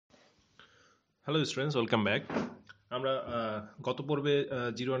Hello students, welcome back. আমরা গত পর্বে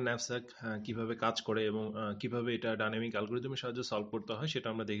জিরো আর ন্যাপস্যাক কিভাবে কাজ করে এবং কিভাবে এটা ডাইনামিক অ্যালগরিদমের সাহায্যে সলভ করতে হয় সেটা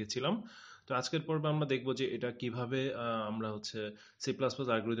আমরা দেখেছিলাম। তো আজকের পর্বে আমরা দেখব যে এটা কিভাবে আমরা হচ্ছে C plus plus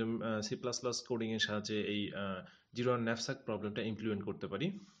algorithm C plus plus কোডিংয়ের সাহায্যে এই জিরো আর ন্যাপস্যাক প্রবলেমটা ইমপ্লিমেন্ট করতে পারি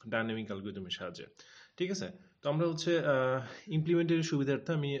ডাইনামিক অ্যালগরিদমের সাহায্যে। ঠিক আছে, তো আমরা হচ্ছে ইমপ্লিমেন্টের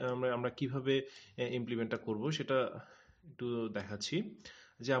সুবিধার্থে আমরা কিভাবে ইমপ্লিমেন্টটা করব সেটা একটু দেখাচ্ছি।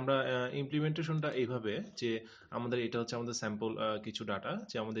 যে আমরা ইমপ্লিমেন্টেশনটা এইভাবে যে আমাদের এটা হচ্ছে আমাদের স্যাম্পল কিছু ডাটা,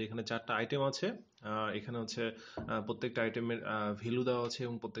 যে আমাদের এখানে 4টা আইটেম আছে। এখানে হচ্ছে প্রত্যেকটা আইটেমের ভ্যালু দেওয়া আছে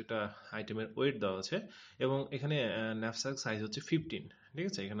এবং প্রত্যেকটা আইটেমের ওয়েট দেওয়া আছে, এবং এখানে ন্যাপস্যাক সাইজ হচ্ছে 15। ঠিক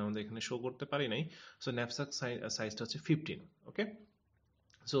আছে, এখানে আমাদের এখানে শো করতে পারি নাই। সো ন্যাপস্যাক সাইজটা হচ্ছে 15। ওকে,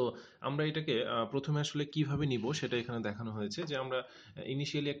 সো আমরা এটাকে প্রথমে আসলে কিভাবে নিব সেটা এখানে দেখানো হয়েছে, যে আমরা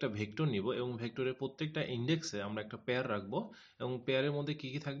ইনিশিয়ালি একটা ভেক্টর নিব এবং ভেক্টরের প্রত্যেকটা ইন্ডেক্সে আমরা একটা পেয়ার রাখবো, এবং পেয়ারের মধ্যে কি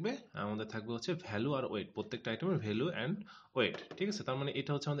কি থাকবে, আমাদের থাকবে হচ্ছে ভ্যালু আর ওয়েট, প্রত্যেকটা আইটেমের ভ্যালু অ্যান্ড ওয়েট। ঠিক আছে, তার মানে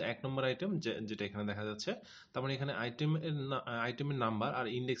এটা হচ্ছে আমাদের 1 নম্বর আইটেম, যেটা এখানে দেখা যাচ্ছে। তার মানে এখানে আইটেমের নাম্বার আর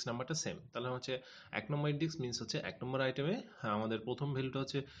ইন্ডেক্স নাম্বারটা সেম, তাহলে হচ্ছে 1 নম্বর ইন্ডেক্স মিনস হচ্ছে 1 নম্বর আইটেমে আমাদের প্রথম ভ্যালুটা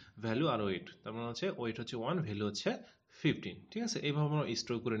হচ্ছে ভ্যালু আর ওয়েট, তার মানে হচ্ছে ওয়েট হচ্ছে 1, ভ্যালু হচ্ছে 15। ঠিক আছে, এইভাবে আমরা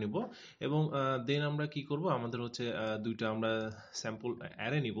স্টোর করে নিব। এবং দেন আমরা কি করব, আমাদের হচ্ছে দুইটা আমরা স্যাম্পল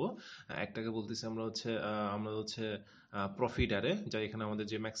অ্যারে নিব। একটাকে বলতেছি আমরা হচ্ছে প্রফিট অ্যারে, যা এখানে আমাদের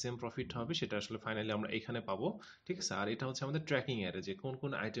যে ম্যাক্সিমাম প্রফিট হবে সেটা আসলে ফাইনালি আমরা এখানে পাবো। ঠিক আছে, আর এটা হচ্ছে আমাদের ট্র্যাকিং অ্যারে, যে কোন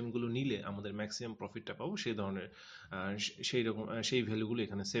কোন আইটেমগুলো নিলে আমাদের ম্যাক্সিমাম প্রফিটটা পাবো সেই ধরনের সেই রকম সেই ভ্যালুগুলো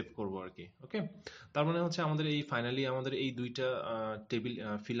এখানে সেভ করবো আর কি। ওকে, তার মানে হচ্ছে আমাদের এই ফাইনালি আমাদের এই দুইটা টেবিল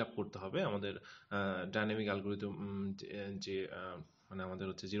ফিল আপ করতে হবে আমাদের ডাইনামিক অ্যালগরিদম, যে মানে আমাদের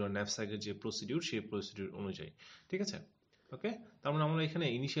হচ্ছে জিরো ন্যাপস্যাকের যে প্রসিডিউর সেই প্রসিডিউর অনুযায়ী। ঠিক আছে, ওকে। তার মানে আমরা এখানে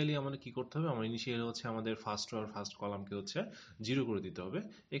ইনিশিয়ালি আমাদের কি করতে হবে, আমরা ইনিশিয়ালি হচ্ছে আমাদের ফার্স্ট রো আর ফার্স্ট কলামকে হচ্ছে 0 করে দিতে হবে।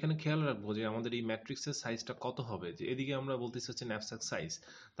 এখানে খেয়াল রাখবো যে আমাদের এই ম্যাট্রিক্সের সাইজটা কত হবে, যে এদিকে আমরা বলতেছি হচ্ছে ন্যাপস্যাক সাইজ।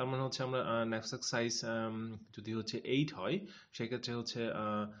 তার মানে হচ্ছে আমরা ন্যাপস্যাক সাইজ যদি হচ্ছে 8 হয়, সেক্ষেত্রে হচ্ছে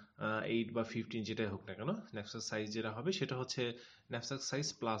 8 বা 15 যেটাই হোক না কেন, ন্যাপস্যাক সাইজ যেটা হবে সেটা হচ্ছে ন্যাপস্যাক সাইজ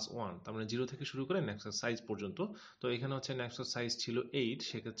 +1। তার মানে 0 থেকে শুরু করে ন্যাপস্যাক সাইজ পর্যন্ত। তো এখানে হচ্ছে ন্যাপস্যাক সাইজ ছিল 8,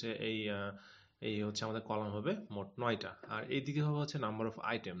 সেক্ষেত্রে এই হচ্ছে আমাদের কলাম হবে মোট 9টা, আর এইদিকে হবে হচ্ছে নাম্বার অফ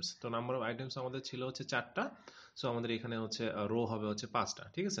আইটেমস। তো নাম্বার অফ আইটেমস আমাদের ছিল হচ্ছে 4টা। সো আমাদের এখানে হচ্ছে রো হবে হচ্ছে 5টা।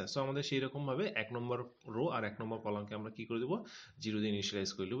 ঠিক আছে, সো আমাদের সেই রকম ভাবে 1 নম্বর রো আর 1 নম্বর কলামকে আমরা কি করে দেবো, 0 দিয়ে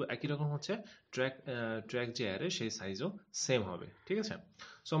ইনিশিয়ালাইজ করে দেবো। একই রকম হচ্ছে ট্র্যাক যে অ্যারে সেই সাইজও সেম হবে। ঠিক আছে,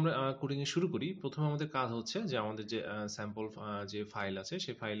 সো আমরা কোডিং শুরু করি। প্রথমে আমাদের কাজ হচ্ছে যে আমাদের যে স্যাম্পল যে ফাইল আছে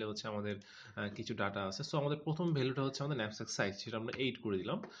সেই ফাইলে হচ্ছে আমাদের কিছু ডাটা আছে। সো আমাদের প্রথম ভ্যালুটা হচ্ছে আমাদের ন্যাপস্যাক সাইজ, সেটা আমরা 8 করে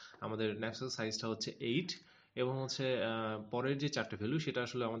দিলাম। আমাদের ন্যাপস্যাক সাইজটা হচ্ছে 8, এবং হচ্ছে পরের যে 4টে ভ্যালু সেটা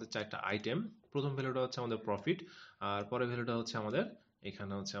আসলে আমাদের 4টা আইটেম। প্রথম ভ্যালুটা হচ্ছে আমাদের প্রফিট, আর পরের ভ্যালুটা হচ্ছে আমাদের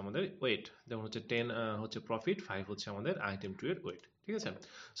এখানে হচ্ছে আমাদের ওয়েট। যেমন হচ্ছে 10 হচ্ছে প্রফিট, 5 হচ্ছে আমাদের আইটেম 2 এর ওয়েট। ঠিক আছে,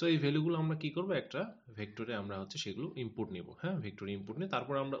 সো এই ভ্যালুগুলো আমরা কি করব, একটা ভেক্টরে আমরা হচ্ছে সেগুলো ইনপুট নিব। হ্যাঁ, ভেক্টরে ইনপুট নিয়ে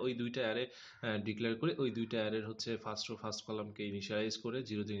তারপর আমরা ওই দুইটা অ্যারে ডিক্লেয়ার করে ওই দুইটা অ্যারের হচ্ছে ফার্স্ট রো ফার্স্ট কলামকে ইনিশিয়ালাইজ করে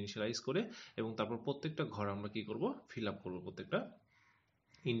 0 দিয়ে ইনিশিয়ালাইজ করে, এবং তারপর প্রত্যেকটা ঘর আমরা কি করব, ফিল আপ করবো, প্রত্যেকটা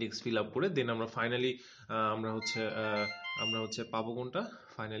ইন্ডেক্স ফিল আপ করে দেন আমরা ফাইনালি আমরা হচ্ছে পাবো কোনটা,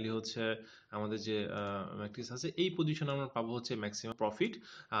 ফাইনালি হচ্ছে আমাদের যে ম্যাট্রিক্স আছে এই পজিশনে আমরা পাবো হচ্ছে ম্যাক্সিমাম প্রফিট।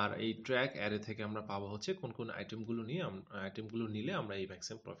 আর এই ট্র্যাক অ্যারে থেকে আমরা পাবো হচ্ছে কোন কোন আইটেমগুলো নিলে আমরা এই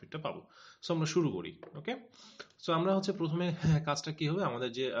ম্যাক্সিমাম প্রফিটটা পাবো। সো আমরা শুরু করি। ওকে, সো আমরা হচ্ছে প্রথমে কাজটা কি হবে, আমাদের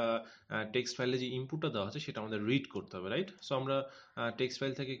যে টেক্সট ফাইলে যে ইনপুটটা দেওয়া আছে সেটা আমাদের রিড করতে হবে, রাইট? সো আমরা টেক্সট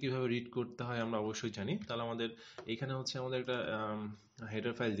ফাইল থেকে কিভাবে রিড করতে হয় আমরা অবশ্যই জানি। তাহলে আমাদের এখানে হচ্ছে আমাদের একটা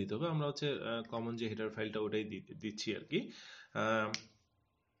হেডার ফাইল দিতে হবে। আমরা হচ্ছে কমন যে হেডার ফাইলটা ওটাই দিচ্ছি আর কি। আহ,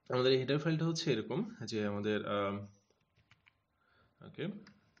 আমাদের হেডার ফাইলটা হচ্ছে এরকম, যে আমাদের ওকে,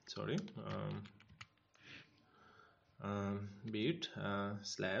 সরি, বিট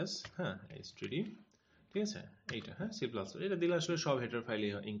স্ল্যাশ, হ্যাঁ, std। ঠিক আছে, এইটা, হ্যাঁ, সি প্লাস, এটা দিলে আসলে সব হেডার ফাইলে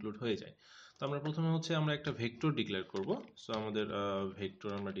ইনক্লুড হয়ে যায়। তো আমরা প্রথমে হচ্ছে আমরা একটা ভেক্টর ডিক্লেয়ার করব। সো আমাদের ভেক্টর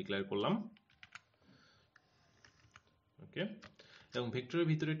আমরা ডিক্লেয়ার করলাম। ওকে, এবং ভেক্টরের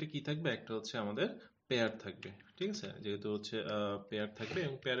ভিতরে একটা কি থাকবে, একটা হচ্ছে আমাদের পেয়ার থাকবে। ঠিক আছে, যেহেতু হচ্ছে পেয়ার থাকবে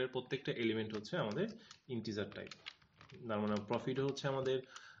এবং পেয়ারের প্রত্যেকটা এলিমেন্ট হচ্ছে আমাদের ইন্টিজার টাইপ। তার মানে প্রফিট হচ্ছে আমাদের,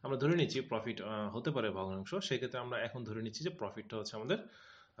 আমরা ধরে নিচ্ছি প্রফিট হতে পারে ভগ্নাংশ, সেক্ষেত্রে আমরা এখন ধরে নিচ্ছি যে প্রফিটটা হচ্ছে আমাদের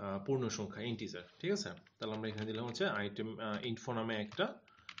পূর্ণ সংখ্যা, ইন্টিজার। ঠিক আছে, তাহলে আমরা এখানে দিলাম হচ্ছে আইটেম ইনফো নামে একটা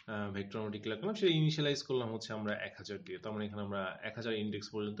ভেক্টর আমরা ডিক্লেয়ার করলাম, সেটা ইনিশিয়ালাইজ করলাম হচ্ছে আমরা 1000 দিয়ে। তার মানে এখানে আমরা 1000 ইন্ডেক্স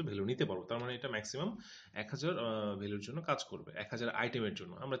পর্যন্ত ভ্যালু নিতে পারবো। তার মানে এটা ম্যাক্সিমাম 1000 ভ্যালুর জন্য কাজ করবে, 1000 আইটেমের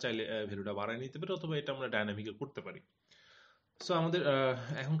জন্য। আমরা চাইলে ভ্যালুটা বাড়ায় নিতে পারি, অথবা এটা আমরা ডাইনামিকও করতে পারি। সো আমাদের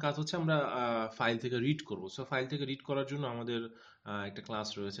এখন কাজ হচ্ছে আমরা ফাইল থেকে রিড করব। সো ফাইল থেকে রিড করার জন্য আমাদের একটা ক্লাস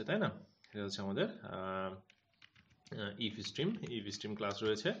রয়েছে, তাই না? এটা হচ্ছে আমাদের ইফ স্ট্রিম ক্লাস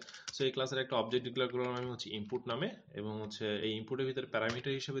রয়েছে। সো এই ক্লাসের একটা অবজেক্ট ডিক্লেয়ার করলাম আমি হচ্ছে ইনপুট নামে, এবং হচ্ছে এই ইনপুটের ভিতরে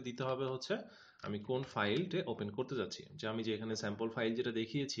প্যারামিটার হিসেবে দিতে হবে হচ্ছে আমি কোন ফাইলটা ওপেন করতে যাচ্ছি। যে আমি যে এখানে স্যাম্পল ফাইল যেটা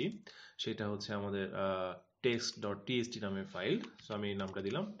দেখিয়েছি সেটা হচ্ছে আমাদের টেক্সট ডট টিএক্সটি নামের ফাইল। সো আমি এই নামটা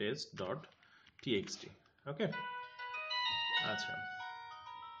দিলাম টেক্সট ডট টিএক্সটি। ওকে, আচ্ছা,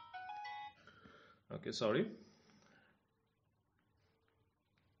 ওকে, সরি।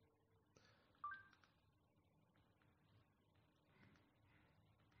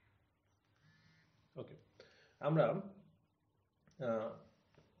 ওকে, আমরা আহ,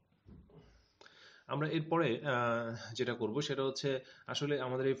 আমরা এরপরে যেটা করব সেটা হচ্ছে আসলে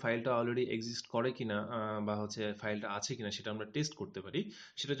আমাদের এই ফাইলটা অলরেডি এক্সিস্ট করে কিনা বা হচ্ছে ফাইলটা আছে কিনা সেটা আমরা টেস্ট করতে পারি।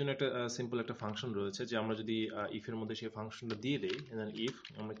 সেটার জন্য একটা সিম্পল একটা ফাংশন রয়েছে, যে আমরা যদি ইফের মধ্যে সেই ফাংশনটা দিয়ে দেই, ইফ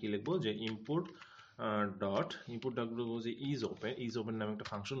আমরা কি লিখবো যে ইনপুট ডট যে ইজ ওপেন নামে একটা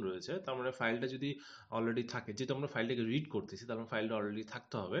ফাংশন রয়েছে। তার মানে ফাইলটা যদি অলরেডি থাকে, যেহেতু আমরা ফাইলটাকে রিড করতেছি তার মানে ফাইলটা অলরেডি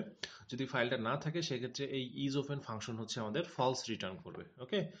থাকতে হবে। যদি ফাইলটা না থাকে সেক্ষেত্রে এই ইজ ওপেন ফাংশন হচ্ছে আমাদের ফলস রিটার্ন করবে।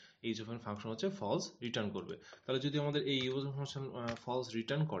 ওকে, ইজ ওপেন ফাংশন হচ্ছে ফলস রিটার্ন করবে। তাহলে যদি আমাদের এই is open function false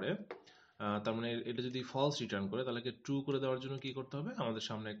return করে, তার মানে এটা যদি ফলস রিটার্ন করে তাহলে ট্রু করে দেওয়ার জন্য কি করতে হবে, আমাদের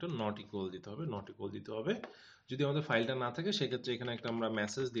সামনে একটা নট ইকুয়াল দিতে হবে, নট ইকুয়াল দিতে হবে। যদি আমাদের ফাইলটা না থাকে সেক্ষেত্রে এখানে একটা আমরা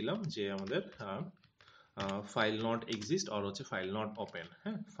মেসেজ দিলাম যে আমাদের ফাইল নট এক্সিস্ট অর হচ্ছে ফাইল নট ওপেন।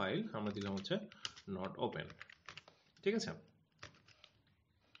 হ্যাঁ, ফাইল আমরা দিলাম হচ্ছে নট ওপেন। ঠিক আছে,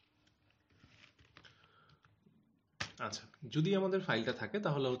 আচ্ছা, যদি আমাদের ফাইলটা থাকে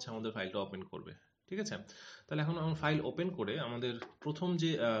তাহলে হচ্ছে আমাদের ফাইলটা ওপেন করবে। ঠিক আছে, তাহলে এখন আমার ফাইল ওপেন করে আমাদের প্রথম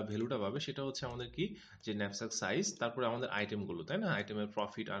যে ভ্যালুটা পাবে সেটা হচ্ছে আমাদের কি, যে ন্যাপস্যাক সাইজ, তারপরে আমাদের আইটেমগুলো, তাই না, আইটেমের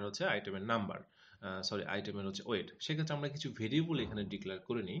প্রফিট আর হচ্ছে আইটেমের নাম্বার, সরি আইটেমের হচ্ছে ওয়েট। সেক্ষেত্রে আমরা কিছু ভেরিয়েবল এখানে ডিক্লেয়ার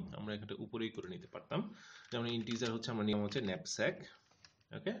করে নিই, আমরা এখানে উপরেই করে নিতে পারতাম। যেমন ইন্টিজার হচ্ছে আমরা নিয়ম হচ্ছে ন্যাপস্যাক।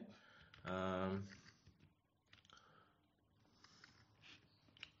 ওকে,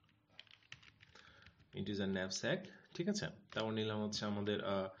 ইন্টিজার ন্যাপস্যাক। ঠিক আছে, তারপর নিলাম হচ্ছে আমাদের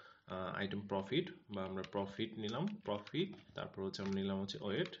আইটেম প্রফিট, বা আমরা প্রফিট নিলাম, প্রফিট, তারপর হচ্ছে আমরা নিলাম হচ্ছে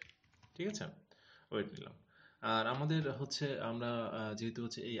ওয়েট। ঠিক আছে, ওয়েট নিলাম। আর আমাদের হচ্ছে আমরা যেহেতু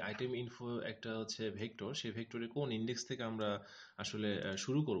হচ্ছে এই আইটেম ইনফো একটা হচ্ছে ভেক্টর, সেই ভেক্টরের কোন ইন্ডেক্স থেকে আমরা আসলে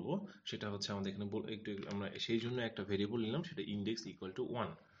শুরু করব সেটা হচ্ছে আমাদের এখানে একটু আমরা সেই জন্য একটা ভেরিয়েবল নিলাম, সেটা ইন্ডেক্স ইকুয়াল টু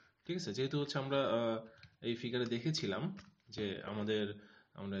 1। ঠিক আছে, যেহেতু হচ্ছে আমরা এই ফিগারে দেখেছিলাম যে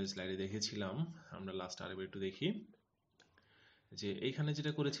আমরা স্লাইডে দেখেছিলাম, আমরা লাস্ট আরেকবার একটু দেখি, যে এইখানে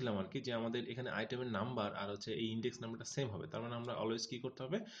যেটা করেছিলাম আর কি, যে আমাদের এখানে আইটেমের নাম্বার আর হচ্ছে এই ইন্ডেক্স নাম্বারটা সেম হবে। তার মানে আমরা অলওয়েজ কি করতে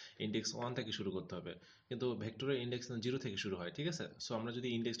হবে, ইন্ডেক্স 1 থেকে শুরু করতে হবে। কিন্তু ভেক্টরের ইন্ডেক্স 0 থেকে শুরু হয়। ঠিক আছে, সো আমরা যদি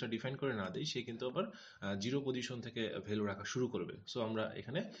ইন্ডেক্সটা ডিফাইন করে না দিই, সে কিন্তু আবার 0 পজিশন থেকে ভ্যালু রাখা শুরু করবে। সো আমরা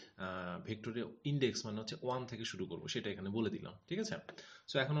এখানে ভেক্টরের ইন্ডেক্স মানে হচ্ছে 1 থেকে শুরু করব, সেটা এখানে বলে দিলাম। ঠিক আছে,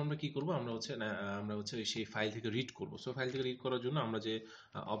 সো এখন আমরা কি করব, আমরা হচ্ছে সেই ফাইল থেকে রিড করব। সো ফাইল থেকে রিড করার জন্য আমরা যে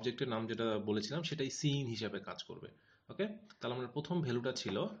অবজেক্টের নাম যেটা বলেছিলাম সেটাই সিন হিসাবে কাজ করবে। ওকে, তাহলে আমাদের প্রথম ভ্যালুটা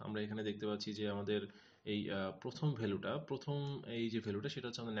ছিল, আমরা এখানে দেখতে পাচ্ছি যে আমাদের এই প্রথম এই যে ভ্যালুটা সেটা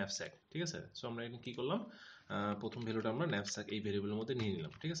হচ্ছে আমাদের ন্যাপস্যাক। ঠিক আছে, সো আমরা এখানে কি করলাম, প্রথম ভ্যালুটা আমরা ন্যাপস্যাক এই ভ্যারিয়েবলের মধ্যে নিয়ে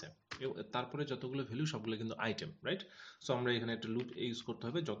নিলাম। ঠিক আছে, তারপরে যতগুলো ভ্যালু সবগুলো কিন্তু আইটেম, রাইট। সো আমরা এখানে একটা লুপ ইউজ করতে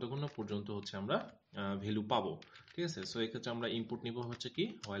হবে যতক্ষণ না পর্যন্ত হচ্ছে আমরা ভ্যালু পাবো। ঠিক আছে, সো এক্ষেত্রে আমরা ইনপুট নিব হচ্ছে কি,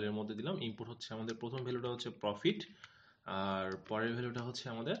 হোয়াইলের মধ্যে দিলাম ইনপুট হচ্ছে আমাদের প্রথম ভ্যালুটা হচ্ছে প্রফিট, আর পরের ভ্যালুটা হচ্ছে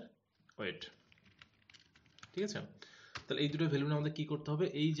আমাদের ওয়েট। ঠিক আছে, তাহলে এই দুটো ভ্যালু আমাদের কি করতে হবে,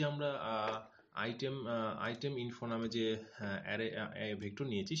 এই যে আমরা আইটেম ইনফো নামে যে অ্যারে ভেক্টর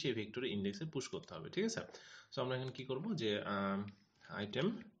নিয়েছি সেই ভেক্টরে ইন্ডেক্সে পুশ করতে হবে। ঠিক আছে, সো আমরা এখানে কি করব, যে আইটেম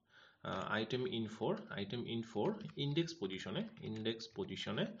আইটেম ইনফোর ইন্ডেক্স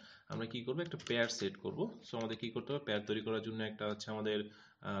পজিশনে আমরা কি করব, একটা পেয়ার সেট করব। সো আমাদের কি করতে হবে, পেয়ার তৈরি করার জন্য একটা হচ্ছে আমাদের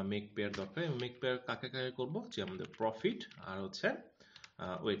মেক পেয়ার দরকার। মেক পেয়ার কাকে কাকে করব, যে আমাদের প্রফিট আর হচ্ছে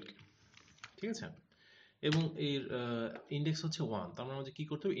ওয়েট। ঠিক আছে, এবং এর ইন্ডেক্স হচ্ছে 1, তার মানে আমাদের কি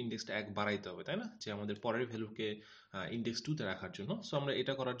করতে হবে, ইন্ডেক্সটা 1 বাড়াইতে হবে, তাই না, যে আমাদের পরের ভ্যালুকে ইন্ডেক্স 2 তে রাখার জন্য। সো আমরা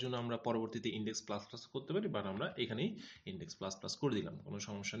এটা করার জন্য আমরা পরবর্তীতে ইন্ডেক্স প্লাস প্লাস করতে পারি, বাট আমরা এখানেই ইন্ডেক্স প্লাস প্লাস করে দিলাম, কোনো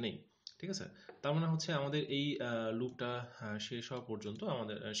সমস্যা নেই। ঠিক আছে, তার মানে হচ্ছে আমাদের এই লুপটা শেষ হওয়া পর্যন্ত,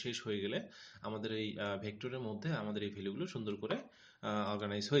 আমাদের শেষ হয়ে গেলে আমাদের এই ভেক্টরের মধ্যে আমাদের এই ভ্যালুগুলো সুন্দর করে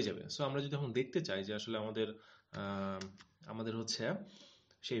অর্গানাইজ হয়ে যাবে। সো আমরা যদি এখন দেখতে চাই যে আসলে আমাদের হচ্ছে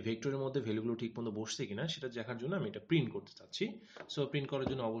সেই ভেক্টরের মধ্যে ভ্যালুগুলো ঠিক মতো বসছে কিনা সেটা দেখার জন্য আমি এটা প্রিন্ট করতে চাচ্ছি। সো প্রিন্ট করার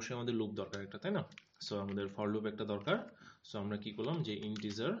জন্য অবশ্যই আমাদের লুপ দরকার একটা, তাই না। সো আমাদের ফর লুপ একটা দরকার। সো আমরা কি করলাম যে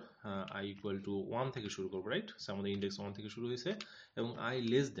ইন্টিজার আই ইকুয়াল টু 1 থেকে শুরু করবো, রাইট? সো আমাদের ইন্ডেক্স 1 থেকে শুরু হয়েছে এবং আই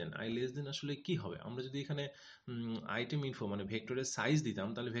লেস দেন আসলে কি হবে? আমরা যদি এখানে আইটেম ইনফো মানে ভেক্টরের সাইজ দিতাম,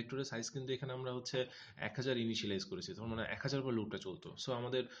 তাহলে ভেক্টরের সাইজ কিন্তু এখানে আমরা হচ্ছে 1000 ইনিশিয়ালাইজ করেছি, তখন মানে 1000 বার লুপটা চলতো। সো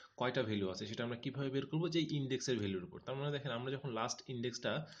আমাদের কয়টা ভ্যালু আছে সেটা আমরা কিভাবে বের করবো? যে ইন্ডেক্সের ভ্যালুর উপর। তার মানে দেখেন আমরা যখন লাস্ট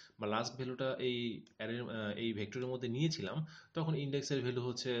ইন্ডেক্সটা বা লাস্ট ভ্যালুটা এই অ্যারের এই ভেক্টরের মধ্যে নিয়েছিলাম, তখন ইন্ডেক্সের ভ্যালু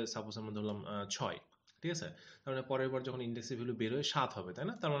হচ্ছে সাপোজ আমরা ধরলাম 6, ঠিক আছে? তার মানে পরের বার যখন ইন্ডেক্সের ভ্যালু বের হয় 7 হবে, তাই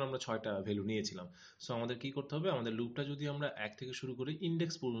না? তার মানে আমরা 6টা ভ্যালু নিয়েছিলাম। সো আমাদের কি করতে হবে? আমাদের লুপটা যদি আমরা 1 থেকে শুরু করে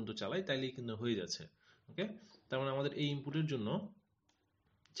ইন্ডেক্স পর্যন্ত চালাই, তাইলেই কিন্তু হয়ে যাচ্ছে। ওকে, তার মানে আমাদের এই ইনপুটের জন্য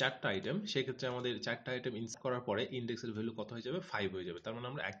 4টা আইটেম, সেক্ষেত্রে আমাদের 4টা আইটেম ইনসার্ট করার পরে ইন্ডেক্সের ভ্যালু কত হয়ে যাবে? 5 হয়ে যাবে। তার মানে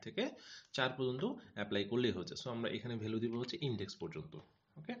আমরা 1 থেকে 4 পর্যন্ত অ্যাপ্লাই করলেই হচ্ছে। সো আমরা এখানে ভ্যালু দিব হচ্ছে ইন্ডেক্স পর্যন্ত।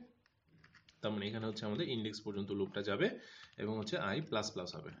 ওকে, তার মানে এখানে হচ্ছে আমাদের ইন্ডেক্স পর্যন্ত লুপটা যাবে এবং হচ্ছে আই প্লাস প্লাস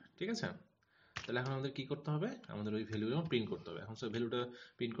হবে, ঠিক আছে? তাহলে এখন আমাদের কি করতে হবে? আমাদের ওই ভ্যালু প্রিন্ট করতে হবে। এখন ভ্যালুটা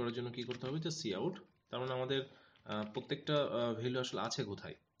প্রিন্ট করার জন্য কি করতে হবে? যে সি আউট। তার মানে আমাদের প্রত্যেকটা ভ্যালু আসলে আছে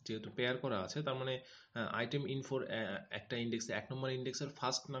কোথায়? যেহেতু পেয়ার করা আছে, তার মানে আইটেম ইনফোর একটা ইন্ডেক্সে 1 নম্বর ইন্ডেক্সের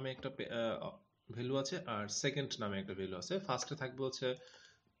ফার্স্ট নামে একটা ভ্যালু আছে আর সেকেন্ড নামে একটা ভ্যালু আছে। ফার্স্টে থাকবে হচ্ছে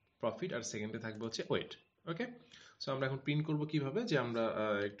প্রফিট আর সেকেন্ডে থাকবে হচ্ছে ওয়েট। ওকে, সো আমরা এখন প্রিন্ট করব কিভাবে? যে আমরা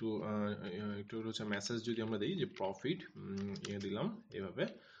একটু হচ্ছে মেসেজ যদি আমরা দিই যে প্রফিট দিলাম এভাবে।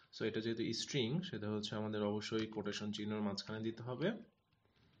 সো এটা যেহেতু স্ট্রিং, সেটা হচ্ছে আমাদের অবশ্যই কোটেশন চিহ্নের মাঝখানে দিতে হবে,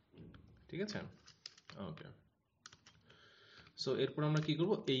 ঠিক আছে? ওকে, সো এরপর আমরা কি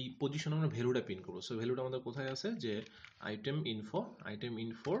করব? এই পজিশনে আমরা ভ্যালুটা প্রিন্ট করব। সো ভ্যালুটা আমাদের কোথায় আছে? যে আইটেম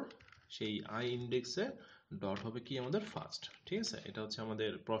ইনফোর সেই আই ইন্ডেক্সে ডট হবে কি আমাদের ফার্স্ট, ঠিক আছে? এটা হচ্ছে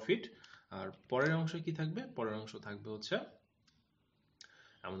আমাদের প্রফিট। আর পরের অংশ কি থাকবে? পরের অংশ থাকবে হচ্ছে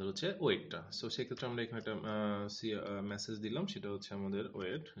আমাদের হচ্ছে ওয়েটটা। সো সেক্ষেত্রে আমরা এখানে একটা মেসেজ দিলাম, সেটা হচ্ছে আমাদের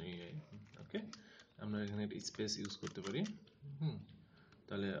ওয়েট। ওকে, আমরা এখানে একটা স্পেস ইউজ করতে পারি। হুম,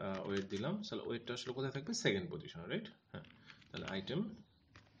 তাহলে ওয়েট দিলাম। তাহলে ওয়েটটা আসলে কোথায় থাকবে? Second position, right? হ্যাঁ, তাহলে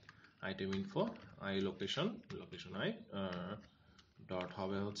item info location I dot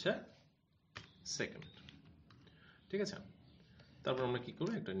হবে হচ্ছে সেকেন্ড, ঠিক আছে? তারপর আমরা কি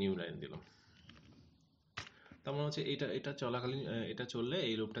করবো? একটা নিউ লাইন দিলাম। তার মানে হচ্ছে এটা এটা চলাকালীন এটা চললে,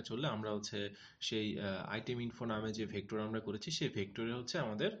 এই লুপটা চললে আমরা হচ্ছে সেই আইটেম ইনফো নামে যে ভেক্টর আমরা করেছি, সেই ভেক্টরে হচ্ছে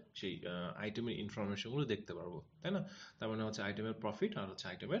আমাদের সেই আইটেমের ইনফরমেশনগুলো দেখতে পারবো, তাই না? তার মানে হচ্ছে আইটেমের প্রফিট আর হচ্ছে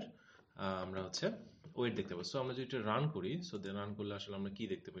আইটেমের আমরা হচ্ছে ওয়েট দেখতে পাবো। সো আমরা যদি এটা রান করি, সো রান করলে আসলে আমরা কি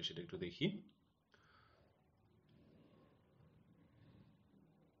দেখতে পাই সেটা একটু দেখি।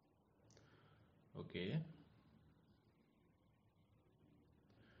 ওকে,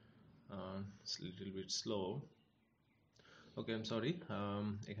 little bit slow. Okay, I am sorry,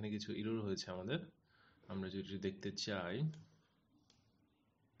 এখানে কিছু এরর হয়েছে আমাদের। আমরা যদি দেখতে চাই,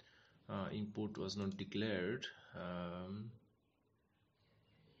 input was not declared.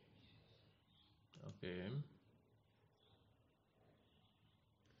 Okay,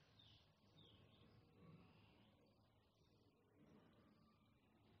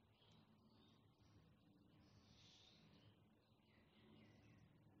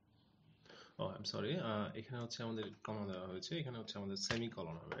 O I am sorry, এখানে হচ্ছে আমাদের কমা দেওয়া হয়েছে, এখানে হচ্ছে আমাদের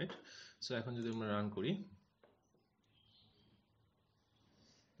সেমিকলন হবে, রাইট? সো এখন যদি আমরা রান করি,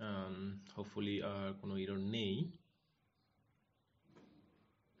 হোপফুলি কোনো এরর নেই।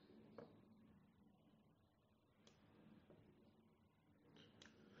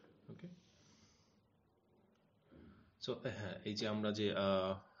 ওকে, সো হ্যাঁ, এই যে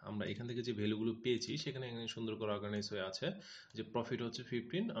আমরা এখান থেকে যে ভ্যালুগুলো পেয়েছি, সেখানে এখানে সুন্দর করে অর্গানাইজ হয়ে আছে যে প্রফিট হচ্ছে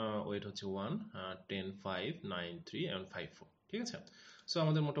 15, ওয়েট হচ্ছে 1, 10, 5, 9, 3 এবং 5, 4, ঠিক আছে? সো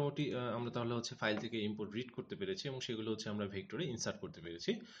আমাদের মোটামুটি আমরা তাহলে হচ্ছে ফাইল থেকে ইম্পোর্ট রিড করতে পেরেছি এবং সেগুলো হচ্ছে আমরা ভেক্টরে ইনসার্ট করতে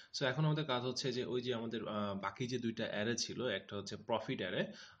পেরেছি। সো এখন আমাদের কাজ হচ্ছে যে ওই যে আমাদের বাকি যে দুইটা অ্যারে ছিল, একটা হচ্ছে প্রফিট অ্যারে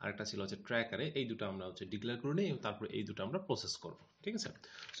আর একটা ছিল হচ্ছে ট্র্যাক অ্যারে, এই দুটো আমরা হচ্ছে ডিক্লেয়ার করে নিই এবং তারপর এই দুটো আমরা প্রসেস করব, ঠিক আছে?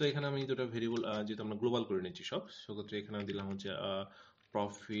 সো এখানে আমি দুটো ভেরিয়েবল যেহেতু আমরা গ্লোবাল করে নিচ্ছি সব, সেক্ষেত্রে এখানে দিলাম হচ্ছে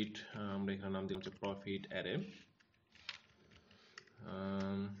প্রফিট, আমরা এখানে নাম দিলাম হচ্ছে profit array,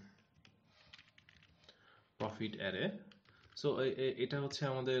 profit array. So এটা হচ্ছে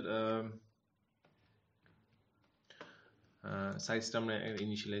আমাদের সাইজটা আমরা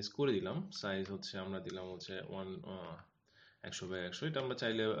ইনিশিয়ালাইজ করে দিলাম। সাইজ হচ্ছে আমরা দিলাম হচ্ছে 100 by 100। এটা আমরা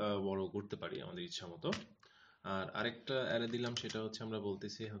চাইলে বড় করতে পারি আমাদের ইচ্ছা মতো। আর আরেকটা অ্যারে দিলাম, সেটা হচ্ছে আমরা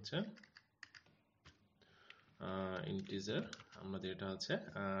বলতেছি হচ্ছে ইন্টিজার, আমাদের এটা হচ্ছে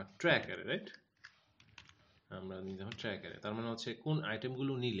ট্র্যাক অ্যারে, রাইট? আমরা নিতে হবে ট্র্যাক অ্যারে। তার মানে হচ্ছে কোন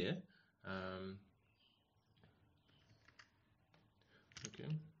আইটেমগুলো নিলে ওকে,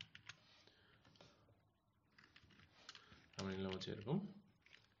 আমরা নিলাম হচ্ছে এরকম,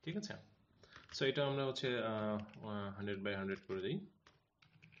 ঠিক আছে? সো এটা আমরা হচ্ছে 100/100 করে দিই।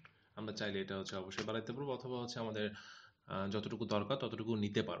 আমরা চাইলে এটা হচ্ছে অবশ্যই বাড়াইতে পারবো, অথবা হচ্ছে আমাদের যতটুকু দরকার ততটুকু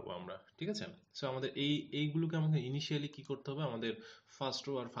নিতে পারবো আমরা, ঠিক আছে। সো আমাদের এইগুলোকে আমাকে ইনিশিয়ালি কি করতে হবে, আমাদের ফার্স্ট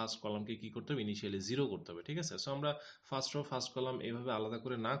রো আর ফার্স্ট কলামকে কি করতে হবে, ইনিশিয়ালি জিরো করতে হবে, ঠিক আছে। সো আমরা ফার্স্ট রো ফার্স্ট কলাম এভাবে আলাদা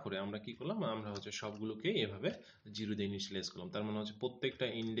করে না করে আমরা কি করলাম, আমরা হচ্ছে সবগুলোকে এভাবে জিরো দিয়ে ইনিশিয়ালাইজ করলাম। তার মানে হচ্ছে প্রত্যেকটা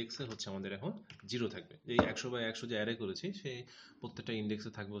ইন্ডেক্সে হচ্ছে আমাদের এখন জিরো থাকবে। এই 100/100 যে অ্যারে করেছি সেই প্রত্যেকটা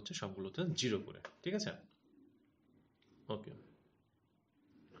ইন্ডেক্সে থাকবে হচ্ছে সবগুলোতে জিরো করে, ঠিক আছে। ওকে,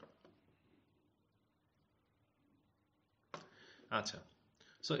 আচ্ছা।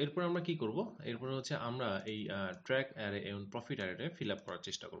 সো এরপর আমরা কি করব, এরপর হচ্ছে আমরা এই ট্র্যাক অ্যারে এবং প্রফিট অ্যারেটা ফিল আপ করার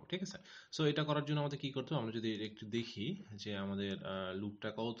চেষ্টা করব, ঠিক আছে। সো এটা করার জন্য আমাদের কি করতে হবে, আমরা যদি একটু দেখি যে আমাদের লুপটা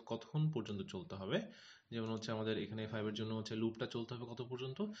কতক্ষণ পর্যন্ত চলতে হবে। যেমন হচ্ছে আমাদের এখানে 5 এর জন্য হচ্ছে লুপটা চলতে হবে কত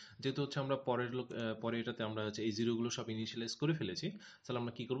পর্যন্ত, যেহেতু হচ্ছে আমরা পরে এটাতে আমরা হচ্ছে এই জিরোগুলো সব ইনিশিয়ালাইজ করে ফেলেছি, তাহলে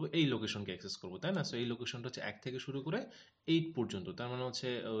আমরা কি করব, এই লোকেশনকে অ্যাক্সেস করব, তাই না। সো এই লোকেশনটা হচ্ছে 1 থেকে শুরু করে 8 পর্যন্ত, তার মানে হচ্ছে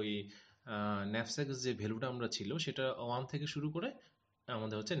ওই ন্যাপস্যাকের যে ভ্যালুটা আমরা ছিল সেটা 1 থেকে শুরু করে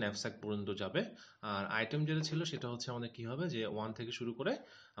আমাদের হচ্ছে ন্যাপস্যাক পর্যন্ত যাবে। আর আইটেম যেটা ছিল সেটা হচ্ছে আমাদের কি হবে, যে 1 থেকে শুরু করে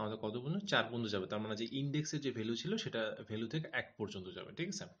আমাদের কত পর্যন্ত, 4 পর্যন্ত যাবে। তার মানে যে ইন্ডেক্সের যে ভ্যালু ছিল সেটা ভ্যালু থেকে 1 পর্যন্ত যাবে, ঠিক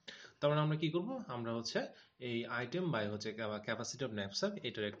আছে। তার মানে আমরা কি করব, আমরা হচ্ছে এই আইটেম বাই হচ্ছে ক্যাপাসিটি অফ ন্যাপস্যাক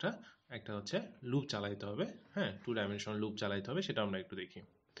এটার একটা একটা হচ্ছে লুপ চালাইতে হবে। হ্যাঁ, 2 ডাইমেনশনাল লুপ চালাইতে হবে, সেটা আমরা একটু দেখি।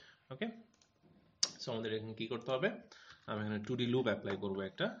 ওকে, সো আমাদের এখানে কি করতে হবে, আমি এখানে 2D লুপ অ্যাপ্লাই করব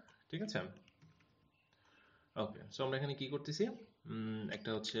একটা, ঠিক আছে। ওকে, সো আমরা এখানে কি করতেছি,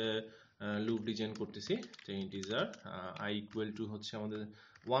 একটা হচ্ছে লুপ ডিজাইন করতেছি, যে ইন্টিজার আই ইকুয়াল টু হচ্ছে আমাদের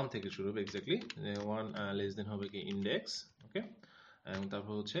 1 থেকে শুরু হবে এক্স্যাক্টলি, 1 লেস দেন হবে কি ইন্ডেক্স। ওকে, এবং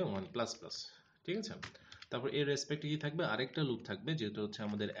তারপর হচ্ছে 1 প্লাস প্লাস, ঠিক আছে। তারপর এর রেসপেক্টে কি থাকবে, আরেকটা লুপ থাকবে, যেহেতু হচ্ছে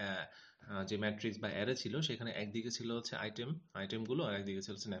আমাদের যে ম্যাট্রিক্স বা অ্যারে ছিল সেখানে একদিকে ছিল হচ্ছে আইটেমগুলো আর একদিকে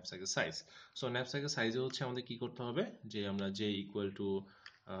ছিল হচ্ছে ন্যাপস্যাকের সাইজ। সো ন্যাপস্যাকের সাইজে হচ্ছে আমাদের কি করতে হবে, যে আমরা যে ইকুয়াল টু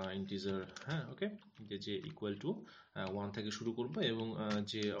ইন্টিজার, হ্যাঁ ওকে, যে ইকুয়াল টু 1 থেকে শুরু করব, এবং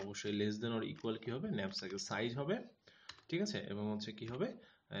যে অবশ্যই লেস দেন অর ইকুয়াল কি হবে, ন্যাপস্যাকের সাইজ হবে, ঠিক আছে, এবং হচ্ছে কি হবে,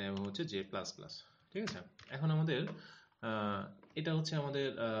 এবং হচ্ছে যে প্লাস প্লাস, ঠিক আছে। এখন আমাদের আহ, এটা হচ্ছে আমাদের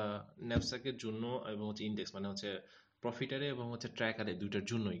ন্যাপস্যাকের জন্য, এবং হচ্ছে ইন্ডেক্স মানে হচ্ছে প্রফিটারে এবং হচ্ছে ট্র্যাকারে দুইটার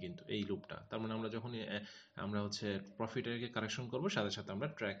জন্যই কিন্তু এই লুপটা। তার মানে আমরা যখন আমরা হচ্ছে প্রফিটারকে কারেকশন করব, সাথে সাথে আমরা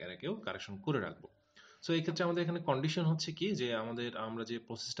ট্র্যাকারকেও কারেকশন করে রাখবো। সো এই ক্ষেত্রে আমাদের এখানে কন্ডিশন হচ্ছে কি, যে আমরা যে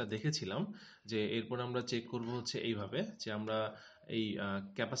প্রসেসটা দেখেছিলাম, যে এরপর আমরা চেক করব হচ্ছে এইভাবে, যে আমরা এই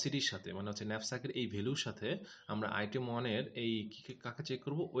ক্যাপাসিটির সাথে মানে হচ্ছে ন্যাপস্যাকের এই ভ্যালুর সাথে আমরা আইটেম ওয়ানের এই কাকে চেক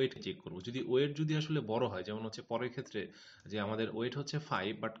করব, ওয়েট চেক করব। যদি ওয়েট যদি আসলে বড় হয়, যেমন হচ্ছে পরের ক্ষেত্রে যে আমাদের ওয়েট হচ্ছে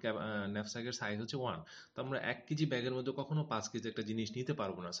 5 বাট ন্যাপস্যাকের সাইজ হচ্ছে 1, তো আমরা 1 কেজি ব্যাগের মধ্যে কখনো 5 কেজি একটা জিনিস নিতে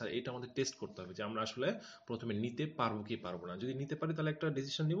পারবো না স্যার। এটা আমাদের টেস্ট করতে হবে যে আমরা আসলে প্রথমে নিতে পারবো কি পারবো না। যদি নিতে পারি তাহলে একটা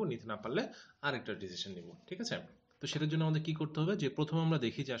ডিসিশন নিব, নিতে না পারলে আরেকটা ডিসিশন নিব, ঠিক আছে। তো সেটার জন্য আমাদের কি করতে হবে, যে প্রথমে আমরা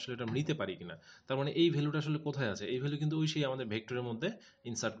দেখি যে আসলে এটা নিতে পারি কিনা। তার মানে এই ভ্যালুটা আসলে কোথায় আছে, এই ভ্যালু কিন্তু ওই সেই আমাদের ভেক্টরের মধ্যে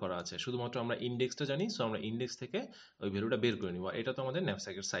ইনসার্ট করা আছে, শুধুমাত্র আমরা ইন্ডেক্সটা জানি। সো আমরা ইন্ডেক্স থেকে ওই ভ্যালুটা বের করে নিব, এটা তো আমাদের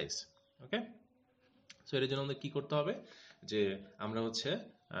ন্যাপস্যাকের সাইজ। ওকে, সো এর জন্য আমাদের কি করতে হবে, যে আমরা হচ্ছে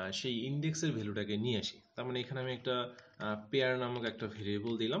সেই ইন্ডেক্সের ভ্যালুটাকে নিয়ে আসি। তার মানে এখানে আমি একটা পেয়ার নামক একটা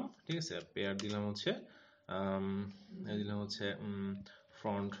ভেরিয়েবল দিলাম, ঠিক আছে। পেয়ার দিলাম হচ্ছে আম, দিলাম হচ্ছে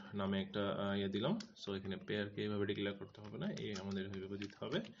ফ্রন্ট নামে একটা ইয়ে দিলাম। সো এখানে পেয়ারকে এইভাবে ডিক্লেয়ার করতে হবে না, এই আমাদের এইভাবে দিতে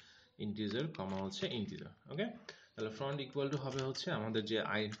হবে, ইন্টিজার কমা হচ্ছে ইন্টিজার। ওকে, তাহলে ফ্রন্ট ইকুয়াল টু হবে হচ্ছে আমাদের যে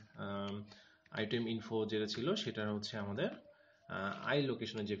আইটেম ইনফো যেটা ছিল সেটা হচ্ছে আমাদের আই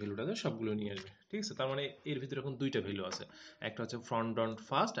লোকেশনের যে ভ্যালুটা আছে সবগুলো নিয়ে আসবে, ঠিক আছে। তার মানে এর ভিতরে এখন দুইটা ভ্যালু আছে, একটা হচ্ছে ফ্রন্ট ডট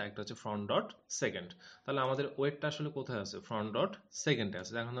ফার্স্ট আর একটা হচ্ছে ফ্রন্ট ডট সেকেন্ড। তাহলে আমাদের ওয়েটটা আসলে কোথায় আছে, ফ্রন্ট ডট সেকেন্ডে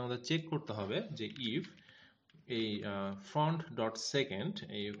আছে। এখন আমাদের চেক করতে হবে যে ইফ এই ফ্রন্ট ডট সেকেন্ড,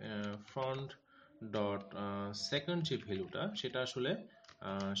 এই ফ্রন্ট ডট সেকেন্ড যে ভ্যালুটা সেটা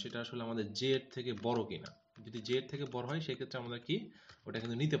আসলে আমাদের জে এর থেকে বড় কিনা। যদি জে এর থেকে বড় হয় সেক্ষেত্রে আমরা কি ওটা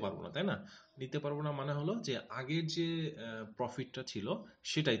কিন্তু নিতে পারবো না, তাই না। নিতে পারবো না মানে হলো যে আগের যে প্রফিটটা ছিল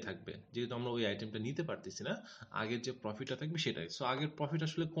সেটাই থাকবে, যেহেতু আমরা ওই আইটেমটা নিতে পারতেছি না, আগের যে প্রফিটটা থাকবে সেটাই। সো আগের প্রফিট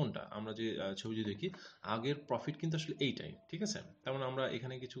আসলে কোনটা, আমরা যে ছবি যদি দেখি, আগের প্রফিট কিন্তু আসলে এইটাই, ঠিক আছে। তার মানে আমরা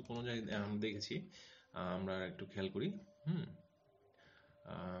এখানে কিছু কোনো জায়গায় দেখেছি, আমরা একটু খেয়াল করি। হুম,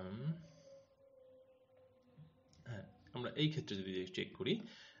 আম, হ্যাঁ, আমরা এই ক্ষেত্রে যদি চেক করি,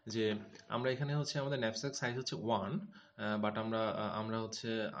 যে আমরা এখানে হচ্ছে আমাদের ন্যাপস্যাক সাইজ হচ্ছে 1, বাট আমরা হচ্ছে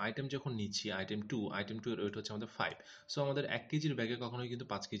আইটেম যখন নিচ্ছি, আইটেম টু এর ওয়েট হচ্ছে আমাদের 5। সো আমাদের 1 কেজির ব্যাগে কখনোই কিন্তু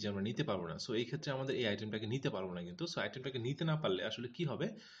 5 কেজি আমরা নিতে পারবো না। সো এই ক্ষেত্রে আমাদের এই আইটেমটাকে নিতে পারবো না কিন্তু। সো আইটেমটাকে নিতে না পারলে আসলে কি হবে,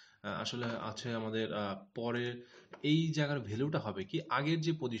 আসলে আছে আমাদের পরের এই জায়গার ভ্যালুটা হবে কি আগের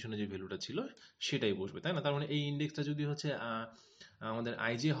যে পজিশনে যে ভ্যালুটা ছিল সেটাই বসবে, তাই না? তার মানে এই ইন্ডেক্সটা যদি হচ্ছে আমাদের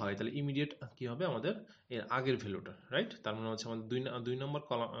আইজে হয় তাহলে ইমিডিয়েট কি হবে আমাদের এর আগের ভ্যালুটা, রাইট? তার মানে হচ্ছে আমাদের দুই নম্বর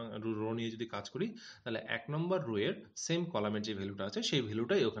কলাম রো নিয়ে যদি কাজ করি তাহলে 1 নম্বর রো এর সেম কলামের যে ভ্যালুটা আছে সেই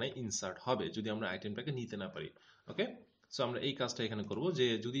ভ্যালুটাই ওখানে ইনসার্ট হবে যদি আমরা আইটেমটাকে নিতে না পারি। ওকে, সো আমরা এই কাজটা এখানে করব যে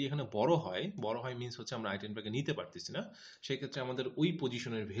যদি এখানে বড় হয় মিন্স হচ্ছে আমরা আইটেমটাকে নিতে পারতেছি না, সেক্ষেত্রে আমাদের ওই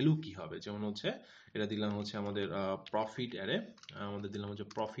পজিশনের ভ্যালু কি হবে, যেমন হচ্ছে এটা দিলাম হচ্ছে আমাদের প্রফিট অ্যারে, আমাদের দিলাম হচ্ছে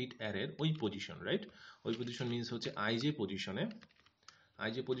প্রফিট অ্যারের ওই পজিশন, রাইট? ওই পজিশন মিন্স হচ্ছে আইজে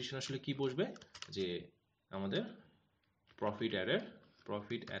পজিশন আসলে কি বসবে, যে আমাদের প্রফিট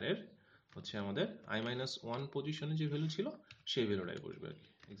অ্যারের হচ্ছে আমাদের i-1 পজিশনে যে ভ্যালু ছিল সেই ভ্যালুটাই বসবে আর কি,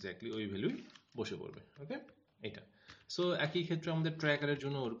 এক্স্যাক্টলি ওই ভ্যালুই বসে পড়বে। ওকে, এটা। সো একই ক্ষেত্রে আমাদের ট্র্যাকারের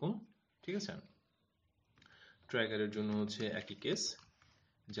জন্য ওরকম, ঠিক আছে? ট্র্যাকারের জন্য হচ্ছে একই কেস,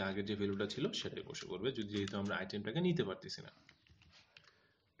 যে আগের যে ভ্যালুটা ছিল সেটাই বসে পড়বে যেহেতু আমরা আইটেমটাকে নিতে পারতেছি না।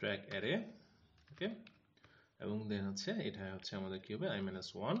 ট্র্যাক অ্যারে, ওকে, এবং দেন হচ্ছে এটা হচ্ছে আমাদের কি হবে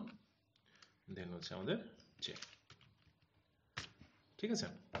i-1, দেন হচ্ছে আমাদের চেক, ঠিক আছে?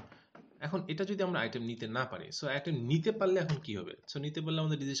 এখন এটা যদি আমরা আইটেম নিতে না পারি, সো আইটেম নিতে পারলে এখন কি হবে? সো নিতে পারলে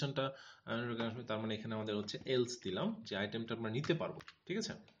আমাদের ডিসিশনটা, তার মানে এখানে আমাদের হচ্ছে এলস দিলাম যে আইটেমটা আমরা নিতে পারবো, ঠিক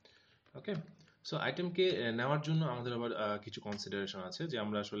আছে? ওকে, সো আইটেমকে নেওয়ার জন্য আমাদের আবার কিছু কনসিডারেশন আছে, যে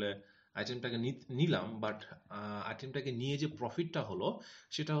আমরা আসলে আইটেমটাকে নিলাম বাট আইটেমটাকে নিয়ে যে প্রফিটটা হলো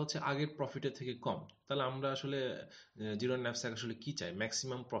সেটা হচ্ছে আগের প্রফিটের থেকে কম, তাহলে আমরা আসলে জিরো ন্যাপস্যাক আসলে কি চাই,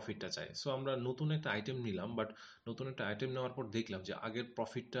 ম্যাক্সিমাম প্রফিটটা চাই। সো আমরা নতুন একটা আইটেম নিলাম বাট নতুন একটা আইটেম নেওয়ার পর দেখলাম যে আগের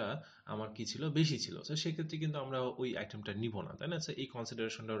প্রফিটটা আমার কি ছিল, বেশি ছিল, তো সেক্ষেত্রে কিন্তু আমরা ওই আইটেমটা নিব না, তাই না? সো এই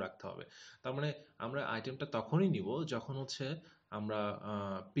কনসিডারেশনটাও রাখতে হবে। তার মানে আমরা আইটেমটা তখনই নিব যখন হচ্ছে আমরা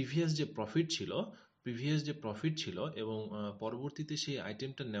প্রিভিয়াস যে প্রফিট ছিল এবং পরবর্তীতে সেই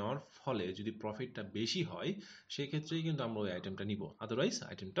আইটেমটা নেওয়ার ফলে যদি প্রফিটটা বেশি হয় সেক্ষেত্রেই কিন্তু আমরা ওই আইটেমটা নিব, আদারওয়াইজ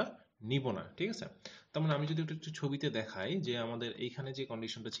আইটেমটা নিব না, ঠিক আছে? তার মানে আমি যদি একটু একটু ছবিতে দেখাই যে আমাদের এইখানে যে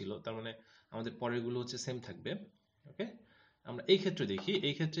কন্ডিশনটা ছিল তার মানে আমাদের পরেরগুলো হচ্ছে সেম থাকবে। ওকে, আমরা এই ক্ষেত্রে দেখি,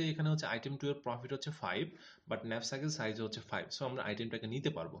 এই ক্ষেত্রে এখানে হচ্ছে আইটেম 2 এর প্রফিট হচ্ছে 5 বাট ন্যাপস্যাকের সাইজ হচ্ছে 5, সো আমরা আইটেমটাকে নিতে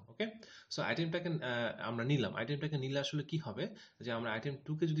পারবো। ওকে, সো আইটেমটাকে আমরা নিলাম, আইটেমটাকে নিলে আসলে কি হবে, যে আমরা আইটেম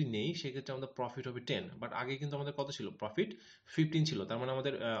 2 কে যদি নেই সেক্ষেত্রে আমাদের প্রফিট হবে 10, বাট আগে কিন্তু আমাদের কত ছিল, প্রফিট 15 ছিল, তার মানে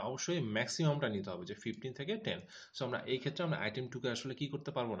আমাদের অবশ্যই ম্যাক্সিমামটা নিতে হবে যে 15 থেকে 10। সো আমরা এই ক্ষেত্রে আমরা আইটেম 2 কে আসলে কি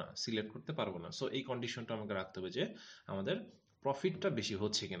করতে পারবো না, সিলেক্ট করতে পারবো না। সো এই কন্ডিশনটা আমাকে রাখতে হবে যে আমাদের প্রফিটটা বেশি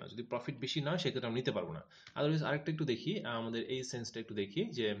হচ্ছে কিনা, যদি প্রফিট বেশি না হয় সেক্ষেত্রে আমরা নিতে পারবো না। আদারওয়াইজ আরেকটা একটু দেখি, আমাদের এই সেন্সটা একটু দেখি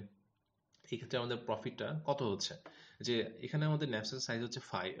যে এই ক্ষেত্রে আমাদের প্রফিটটা কত হচ্ছে, যে এখানে আমাদের ন্যাপসার সাইজ হচ্ছে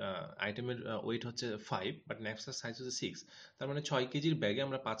 5, আইটেমের ওয়েট হচ্ছে 5 বাট ন্যাপসার সাইজ হচ্ছে 6, তার মানে 6 কেজির ব্যাগে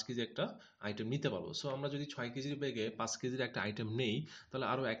আমরা 5 কেজি একটা আইটেম নিতে পারবো। সো আমরা যদি 6 কেজির ব্যাগে 5 কেজির একটা আইটেম নেই তাহলে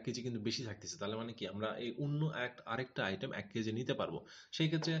আরও 1 কেজি কিন্তু বেশি থাকতেছে, তাহলে মানে কি আমরা এই অন্য আরেকটা আইটেম 1 কেজি নিতে পারবো। সেই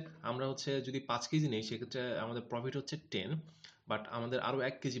ক্ষেত্রে আমরা হচ্ছে যদি 5 কেজি নেই সেক্ষেত্রে আমাদের প্রফিট হচ্ছে 10, বাট আমাদের আরও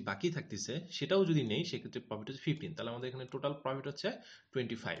 1 কেজি বাকি থাকতেছে, সেটাও যদি নেই সেক্ষেত্রে প্রফিট হচ্ছে 15, তাহলে আমাদের এখানে টোটাল প্রফিট হচ্ছে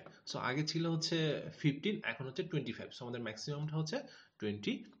 25। সো আগে ছিল হচ্ছে 15, এখন হচ্ছে 25, সো আমাদের ম্যাক্সিমামটা হচ্ছে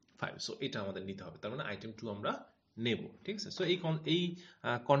 25। সো এটা আমাদের নিতে হবে, তার মানে আইটেম 2 আমরা নেব, ঠিক আছে? সো এই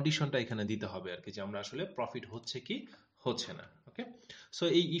কন্ডিশনটা এখানে দিতে হবে আর কি, যে আমরা আসলে প্রফিট হচ্ছে কি হচ্ছে না। ওকে, সো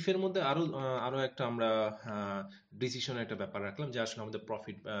এই ইফের মধ্যে আরো একটা আমরা ডিসিশনের একটা ব্যাপার রাখলাম যে আসলে আমাদের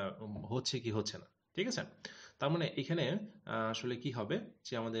প্রফিট হচ্ছে কি হচ্ছে না, ঠিক আছে? তার মানে এখানে আসলে কি হবে,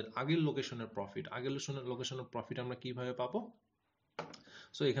 যে আমাদের আগের লোকেশনের প্রফিট আমরা কিভাবে পাবো।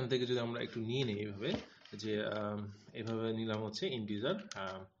 সো এখান থেকে যদি আমরা একটু নিয়ে নিই এইভাবে, যে এভাবে নিলাম হচ্ছে ইন্টিজার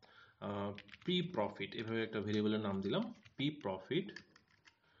প্রি প্রফিট, এভাবে একটা ভেরিয়েবলের নাম দিলাম প্রি প্রফিট।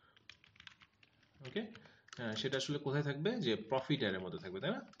 ওকে, সেটা আসলে কোথায় থাকবে, যে প্রফিট অ্যারের মধ্যে থাকবে,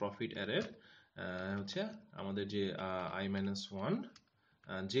 তাই না? প্রফিট অ্যারের হচ্ছে আমাদের যে i-1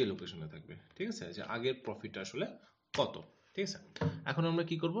 যে লোকেশনে থাকবে, ঠিক আছে? যে আগের প্রফিটটা আসলে কত, ঠিক আছে? এখন আমরা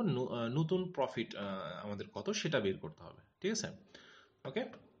কি করব, নতুন প্রফিট আমাদের কত সেটা বের করতে হবে, ঠিক আছে? ওকে,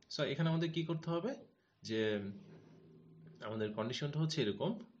 সো এখানে আমাদের কি করতে হবে, যে আমাদের কন্ডিশনটা হচ্ছে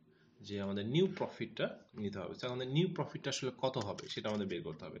এরকম, যে আমাদের নিউ প্রফিটটা নিতে হবে। তো আমাদের নিউ প্রফিটটা আসলে কত হবে সেটা আমাদের বের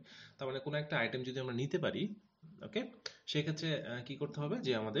করতে হবে। তার মানে কোনো একটা আইটেম যদি আমরা নিতে পারি, ওকে, সেক্ষেত্রে কি করতে হবে,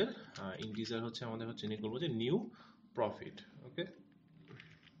 যে আমাদের ইন্টিজার হচ্ছে আমাদের হচ্ছে নিয়ে করবো যে নিউ প্রফিট। ওকে,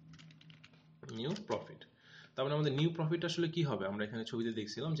 নিউ প্রফিট, তার মানে আমাদের নিউ প্রফিট আসলে কি হবে, আমরা এখানে ছবিতে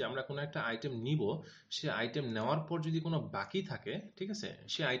দেখছিলাম যে আমরা কোনো একটা আইটেম নিব, সে আইটেম নেওয়ার পর যদি কোনো বাকি থাকে, ঠিক আছে,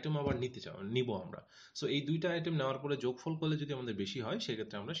 সে আইটেম আবার নিব আমরা। সো এই দুইটা আইটেম নেওয়ার পরে যোগফল করলে যদি আমাদের বেশি হয়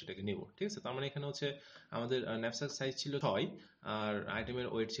সেক্ষেত্রে আমরা সেটাকে নেব, ঠিক আছে? তার মানে এখানে হচ্ছে আমাদের ন্যাপস্যাক সাইজ ছিল 6 আর আইটেমের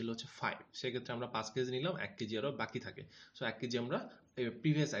ওয়েট ছিল হচ্ছে 5, সেক্ষেত্রে আমরা 5 কেজি নিলাম, 1 কেজি আরও বাকি থাকে, সো 1 কেজি আমরা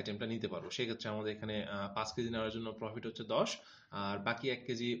প্রিভিয়াস আইটেমটা নিতে পারবো। সেক্ষেত্রে আমাদের এখানে 5 কেজি নেওয়ার জন্য প্রফিট হচ্ছে 10, আর বাকি 1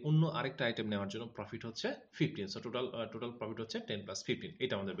 কেজি অন্য আরেকটা আইটেম নেওয়ার জন্য প্রফিট হচ্ছে 15। সো টোটাল প্রফিট হচ্ছে 10 প্লাস 15,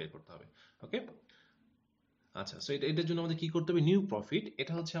 এটা আমাদের বের করতে হবে। ওকে, আচ্ছা, সো এটার জন্য আমাদের কি করতে হবে, নিউ প্রফিট।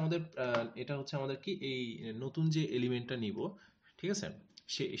 এটা হচ্ছে আমাদের কি এই নতুন যে এলিমেন্টটা নিব, ঠিক আছে,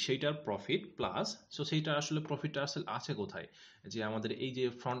 সেইটার প্রফিট প্লাস, সো সেইটা আসলে প্রফিটটা আসলে আছে কোথায়, যে আমাদের এই যে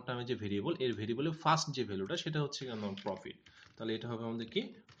ফ্রন্ট নামে যে ভেরিয়েবল, এর ভেরিয়েবলের ফার্স্ট যে ভ্যালুটা সেটা হচ্ছে কেন প্রফিট। তাহলে এটা হবে আমাদের কি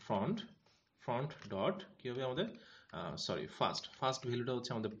ফ্রন্ট ফ্রন্ট ডট কি হবে আমাদের, সরি, ফার্স্ট ভ্যালুটা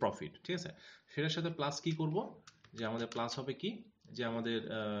হচ্ছে আমাদের প্রফিট, ঠিক আছে। সেটার সাথে প্লাস কি করব, যে আমাদের প্লাস হবে কি, যে আমাদের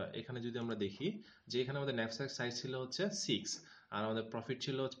এখানে যদি আমরা দেখি যে এখানে আমাদের ন্যাপস্যাক সাইজ ছিল হচ্ছে 6, আর আমাদের প্রফিট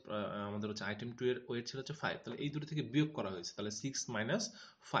ছিল আমাদের হচ্ছে আইটেম 2 এর ওয়েট ছিল হচ্ছে 5, তাহলে এই দুটো থেকে বিয়োগ করা হয়েছে, তাহলে 6 -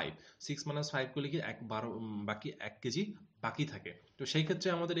 5 করলে কি 12, বাকি 1 কেজি বাকি থাকে। তো সেই ক্ষেত্রে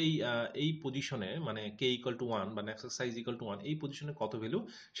আমাদের এই পজিশনে মানে কে ইকুয়াল টু 1 বা ন্যাপস্যাক সাইজ ইকুয়াল টু 1, এই পজিশনে কত ভ্যালু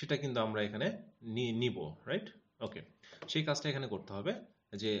সেটা কিন্তু আমরা এখানে নিব, রাইট। ওকে, সেই কাজটা এখানে করতে হবে,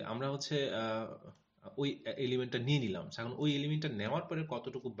 যে আমরা হচ্ছে ওই এলিমেন্টটা নিয়ে নিলাম, এখন ওই এলিমেন্টটা নেওয়ার পরে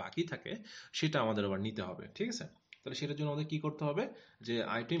কতটুকু বাকি থাকে সেটা আমাদের আবার নিতে হবে, ঠিক আছে। তাহলে সেটার জন্য আমাদের কি করতে হবে, যে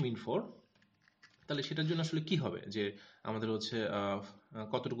আইটেম ইনফোর, তাহলে সেটার জন্য আসলে কি হবে, যে আমাদের হচ্ছে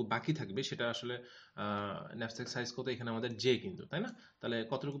কতটুকু বাকি থাকবে সেটা আসলে ন্যাপস্যাক সাইজ কত, এখানে আমাদের জে কিন্তু, তাই না। তাহলে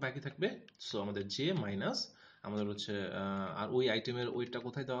কতটুকু বাকি থাকবে, সো আমাদের জে মাইনাস আমাদের হচ্ছে আর ওই আইটেমের ওয়েটটা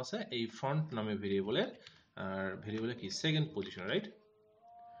কোথায় দেওয়া আছে, এই ফ্রন্ট নামে ভেরিয়েবলের, আর ভেরিয়েবলের কি সেকেন্ড পজিশন, রাইট।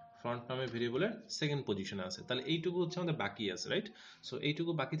 ফ্রন্ট নামে ভেরিয়েবলের সেকেন্ড পজিশনে আছে, তাহলে এইটুকু হচ্ছে আমাদের বাকি আছে, রাইট। সো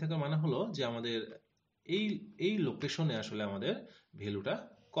এইটুকু বাকি থাকা মানে হলো যে আমাদের এই এই লোকেশনে আসলে আমাদের ভ্যালুটা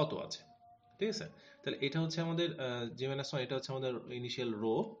কত আছে, ঠিক আছে। তাহলে এটা হচ্ছে আমাদের জি মাইনাস ওয়ান, এটা হচ্ছে আমাদের ইনিশিয়াল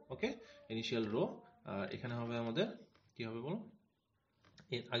রো। ওকে, ইনিশিয়াল রো, আর এখানে হবে আমাদের কি হবে বলো,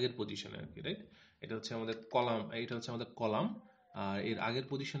 এর আগের পজিশনে আর কি, রাইট। এটা হচ্ছে আমাদের কলাম, এটা হচ্ছে আমাদের কলাম, আর এর আগের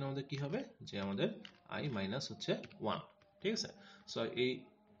পজিশনে আমাদের কি হবে, যে আমাদের আই মাইনাস হচ্ছে 1, ঠিক আছে। সো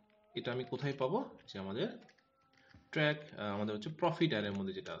এটা আমি কোথায় পাবো, যে আমাদের ট্র্যাক, আমাদের হচ্ছে প্রফিট অ্যারের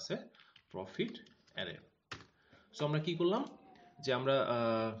মধ্যে যেটা আছে, প্রফিট অ্যারে। সো আমরা কি করলাম, যে আমরা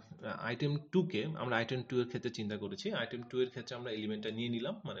আইটেম 2কে আমরা আইটেম 2 এর ক্ষেত্রে চিন্তা করেছি, আইটেম 2 এর ক্ষেত্রে আমরা এলিমেন্টটা নিয়ে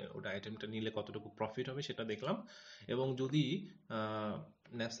নিলাম, মানে ওটা আইটেমটা নিলে কতটুকু প্রফিট হবে সেটা দেখলাম। এবং যদি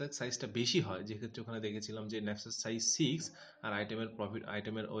ন্যাপস্যাক সাইজটা বেশি হয়, যেক্ষেত্রে ওখানে দেখেছিলাম যে ন্যাপস্যাক সাইজ 6 আর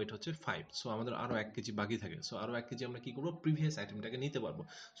আইটেমের ওয়েট হচ্ছে 5, সো আমাদের আরও 1 কেজি বাকি থাকে, সো আরও 1 কেজি আমরা কি করবো, প্রিভিয়াস আইটেমটাকে নিতে পারবো।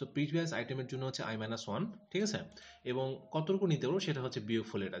 সো প্রিভিয়াস আইটেমের জন্য হচ্ছে আই মাইনাস 1, ঠিক আছে। এবং কতটুকু নিতে পারবো সেটা হচ্ছে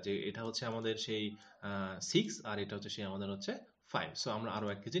বিয়োগফল, এটা যে এটা হচ্ছে আমাদের সেই 6, আর এটা হচ্ছে সেই আমাদের হচ্ছে 5, সো আমরা আরও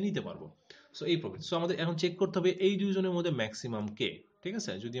 1 কেজি নিতে পারবো। সো এই প্রফিট, সো আমাদের এখন চেক করতে হবে এই দুজনের মধ্যে ম্যাক্সিমাম কে, ঠিক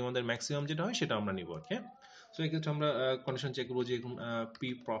আছে। যদি আমাদের ম্যাক্সিমাম যেটা হয় সেটা আমরা নিব, ওকে। সো এক্ষেত্রে আমরা কন্ডিশন চেক করবো যে পি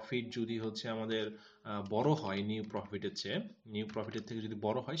প্রফিট যদি হচ্ছে আমাদের বড় হয় নিউ প্রফিটের থেকে যদি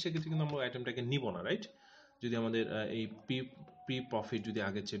বড় হয়, সেক্ষেত্রে কিন্তু আমরা আইটেমটাকে নিব না, রাইট। যদি আমাদের এই পি প্রফিট যদি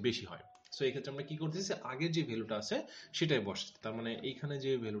আগের চেয়ে বেশি হয়, সো এই ক্ষেত্রে আমরা কি করতেছি, আগের যে ভ্যালুটা আছে সেটাই বসাচ্ছি, তার মানে এইখানে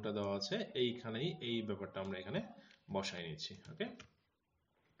যে ভ্যালুটা দেওয়া আছে এইখানেই এই ব্যাপারটা আমরা এখানে বসাই নিচ্ছি, ওকে।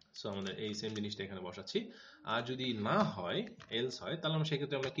 সো আমাদের এই সেম জিনিসটা এখানে বসাচ্ছি। আর যদি না হয়, এলস হয়, তাহলে আমরা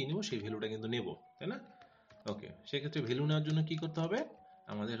সেক্ষেত্রে আমরা কি নিব, সেই ভ্যালুটা কিন্তু নেব, তাই না। ওকে, সেক্ষেত্রে ভ্যালু নেওয়ার জন্য কি করতে হবে,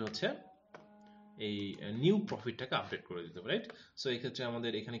 আমাদের হচ্ছে এই নিউ প্রফিটটাকে আপডেট করে দিতে হবে, রাইট। সো এই ক্ষেত্রে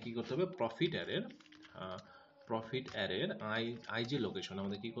আমাদের এখানে কি করতে হবে, প্রফিট অ্যারের আই যে লোকেশন,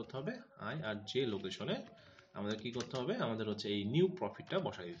 আমাদের কি করতে হবে, আই আর যে লোকেশনে আমাদের কি করতে হবে, আমাদের হচ্ছে এই নিউ প্রফিটটা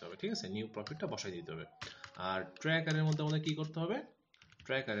বসাই দিতে হবে, ঠিক আছে, নিউ প্রফিটটা বসাই দিতে হবে। আর ট্র্যাকারের মধ্যে আমাদের কি করতে হবে,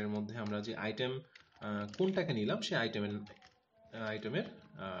 ট্র্যাকারের মধ্যে আমরা যে আইটেম কোনটাকে নিলাম সেই আইটেমের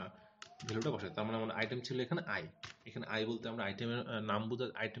ভ্যালুটা বসাই, তার মানে আমার আইটেম ছিল এখানে আই, এখানে আই বলতে আমরা আইটেমের নাম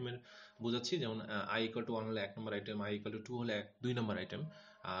আইটেমের বোঝাচ্ছি, যেমন আই ইকুয়াল টু 1 হলে 1 নম্বর আইটেম, আই ইকুয়াল টু 2 হলে 2 নম্বর আইটেম,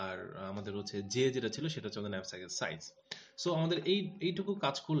 আর আমাদের হচ্ছে যে যেটা ছিল সেটা হচ্ছে আমাদের ন্যাপস্যাকের সাইজ। সো আমাদের এইটুকু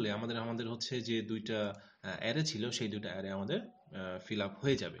কাজ করলে আমাদের হচ্ছে যে দুইটা অ্যারে ছিল, সেই দুইটা অ্যারে আমাদের ফিল আপ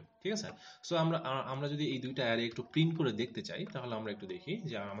হয়ে যাবে, ঠিক আছে। সো আমরা যদি এই দুইটা অ্যারে একটু প্রিন্ট করে দেখতে চাই, তাহলে আমরা একটু দেখি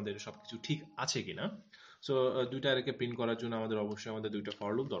যে আমাদের সবকিছু ঠিক আছে কিনা। সো দুইটা অ্যারেকে প্রিন্ট করার জন্য অবশ্যই আমাদের দুইটা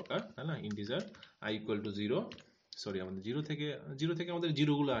ফর লুপ দরকার, তাই না। Integer I equal to 0, sorry আমাদের জিরো থেকে আমাদের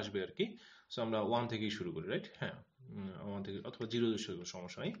জিরোগুলো আসবে আর কি। সো আমরা 1 থেকেই শুরু করি, রাইট, হ্যাঁ, 1 থেকে অথবা 0 দিয়ে শুরু করি,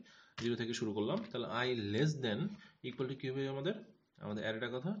 সমস্যা নেই। 0 থেকে শুরু করলাম, তাহলে I less than equal to কি হবে, আমাদের অ্যারেটা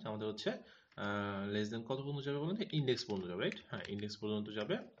কথা আমাদের হচ্ছে লেস দেন কত পর্যন্ত যাবে বলুন, ইন্ডেক্স পর্যন্ত যাবে, রাইট, হ্যাঁ, ইন্ডেক্স পর্যন্ত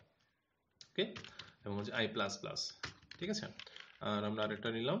যাবে, ওকে। এবং হচ্ছে আই প্লাস প্লাস, ঠিক আছে। আর আমরা আরেকটা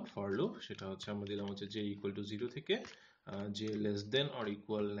নিলাম ফর লুপ, সেটা হচ্ছে আমরা দিলাম হচ্ছে জে ইকুয়াল টু 0 থেকে J less than or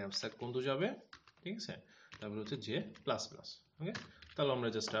equal knapsack পর্যন্ত যাবে, ঠিক আছে। তারপর হচ্ছে জে প্লাস প্লাস, ওকে। তাহলে আমরা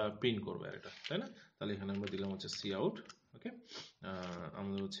জাস্ট প্রিন্ট করবো এটা, তাই না। তাহলে এখানে আমরা দিলাম হচ্ছে সি আউট, ওকে,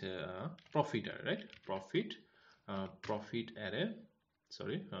 আমাদের হচ্ছে profit array, right? Profit array,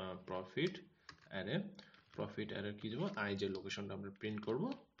 sorry, profit array কি দেবো, আই যে লোকেশনটা আমরা প্রিন্ট করব,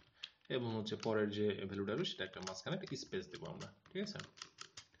 এবং হচ্ছে পরের যে ভ্যালুটা হবে সেটা একটা মাঝখানে একটা স্পেস দেবো আমরা, ঠিক আছে?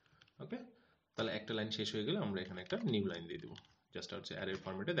 ওকে, তাহলে একটা লাইন শেষ হয়ে গেলে আমরা এখানে একটা নিউ লাইন দিয়ে দেবো, জাস্ট হচ্ছে অ্যারের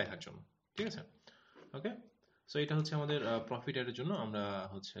ফরম্যাটে দেখার জন্য, ঠিক আছে? ওকে, সো এটা হচ্ছে আমাদের প্রফিট অ্যারের জন্য। আমরা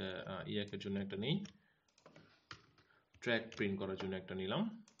হচ্ছে ইয়াকের জন্য একটা নেই, ট্র্যাক প্রিন্ট করার জন্য একটা নিলাম।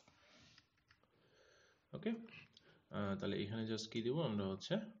 ওকে, তাহলে এখানে জাস্ট কি দেবো, আমরা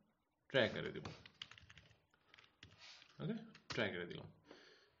হচ্ছে ট্র্যাক অ্যারে দেবো। ওকে, ট্র্যাক অ্যারে দিলাম।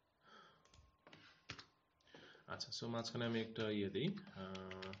 আচ্ছা, সো মাঝখানে আমি একটা ইয়ে দিই,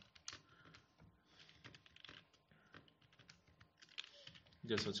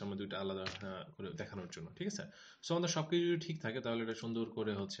 জাস্ট হচ্ছে আমরা দুইটা আলাদা করে দেখানোর জন্য, ঠিক আছে? সো আমাদের সব কিছু যদি ঠিক থাকে তাহলে এটা সুন্দর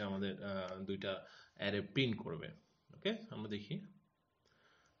করে হচ্ছে আমাদের দুইটা অ্যারে প্রিন্ট করবে। ওকে, আমরা দেখি।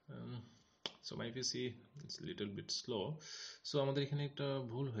 So my PC it's little bit slow. So আমাদের এখানে একটা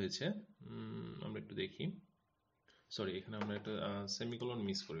ভুল হয়েছে, আমরা একটু দেখি। সরি, এখানে আমরা একটা সেমিকোলন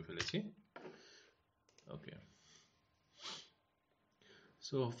মিস করে ফেলেছি। ওকে,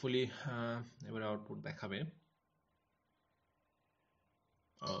 সো হোপফুলি এবার আউটপুট দেখাবে।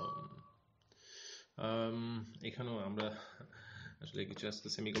 এখানেও আমরা আসলে কিছু আজকে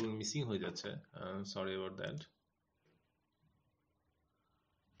সেমিকোলন মিসিং হয়ে যাচ্ছে, সরি অ্যাবাউট দ্যাট।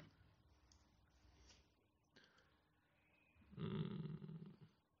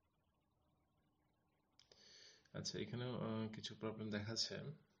 আচ্ছা, এখানেও কিছু প্রবলেম দেখাচ্ছে,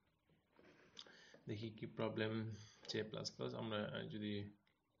 দেখি কি প্রবলেম। জে প্লাস প্লাস আমরা যদি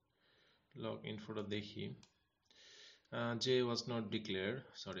লগ ইনফোটা দেখি, J was not declare,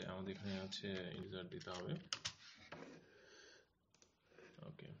 sorry, আমাদের এখানে হচ্ছে ইউজার দিতে হবে।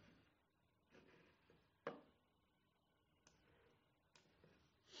 ওকে,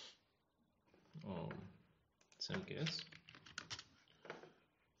 ও সেম কেস।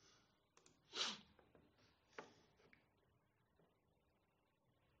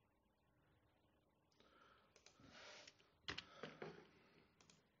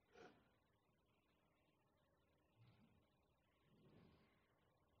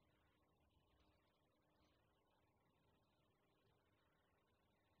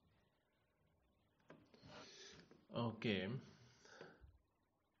 ওকে,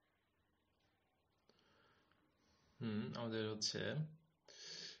 আমাদের হচ্ছে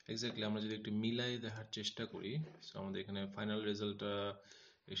এক্স্যাক্টলি আমরা যদি একটু মিলাই দেখার চেষ্টা করি, সো আমাদের এখানে ফাইনাল রেজাল্টটা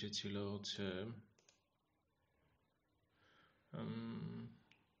এসেছিল হচ্ছে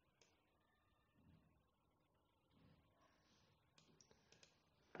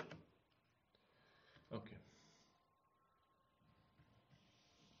ওকে,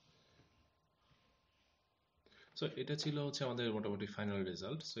 সো এটা ছিল হচ্ছে আমাদের মোটামুটি ফাইনাল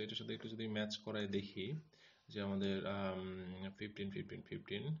রেজাল্ট। সো এটার সাথে একটু যদি ম্যাচ করায় দেখি যে আমাদের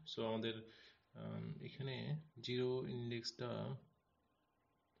 15 সো আমাদের এখানে zero ইন্ডেক্সটা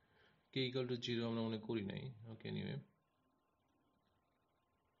K equal to zero আমরা মনে করি নাই। ওকে, নিয়ে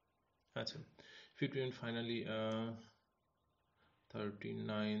আচ্ছা, 15 ফাইনালি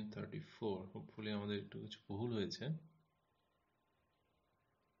 34, হোপফুলি আমাদের একটু কিছু ভুল হয়েছে।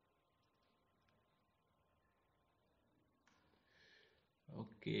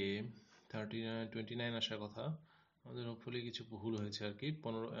 ওকে, 29 আসার কথা, আমাদের হোপফুলি কিছু ভুল হয়েছে আর কি।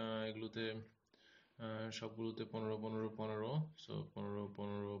 15 এগুলোতে সবগুলোতে 15 সো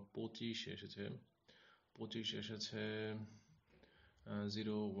 15 25 এসেছে, 25 এসেছে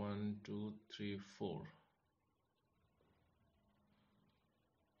 0 1 2 3 4,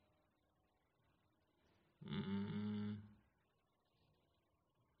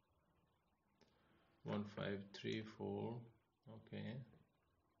 1 5 3 4, ওকে,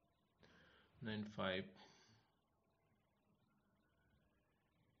 9 5।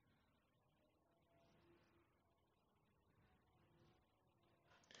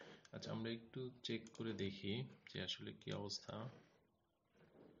 আচ্ছা, আমরা একটু চেক করে দেখি যে আসলে কি অবস্থা।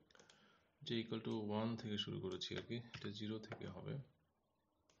 যে ইকুয়াল টু 1 থেকে শুরু করেছি আর কি, এটা 0 থেকে হবে।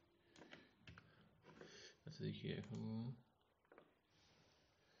 আচ্ছা, দেখি এখন।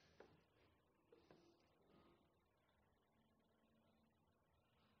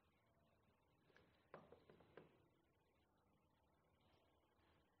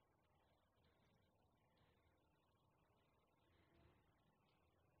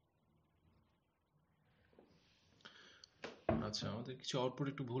 আচ্ছা, আমাদের কিছু আউটপুট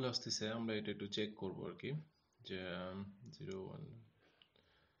একটু ভুল আসতেছে, আমরা এটা একটু চেক করবো আর কি, যে 0 1,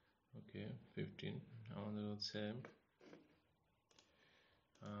 ওকে, 15 আমাদের হচ্ছে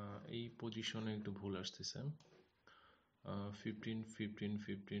এই পজিশনে একটু ভুল আসতেছে। 15 15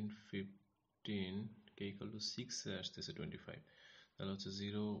 15 15 কে ইকুয়াল টু 6 এ আসতেছে 25, তাহলে হচ্ছে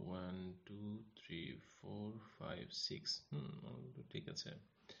 0 1 2 3 4 5 6, ঠিক আছে,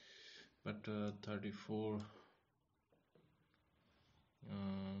 বাট 34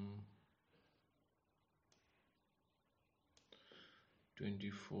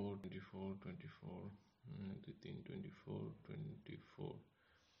 24 24 24 2 3 24 24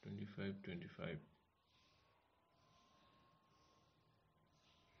 25 25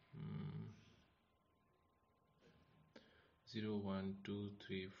 0 1 2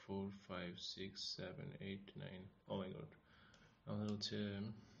 3 4 5 6 7 8 9, ও মাই গড, আমাদের হচ্ছে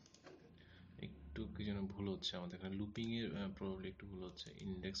একটু কি যেন ভুল হচ্ছে, আমাদের এখানে লুপিং এর প্রবাবলি একটু ভুল হচ্ছে,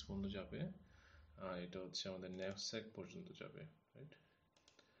 ইন্ডেক্স পর্যন্ত যাবে আর এটা হচ্ছে আমাদের knapsack পর্যন্ত যাবে, রাইট?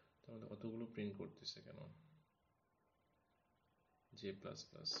 তো আমাদের অতগুলো প্রিন্ট করতেছে কেন? j++,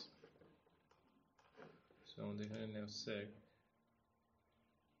 সো আমাদের এখানে knapsack,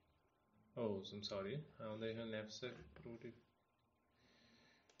 ও সরি, আমাদের এখানে knapsack প্রবাবলি,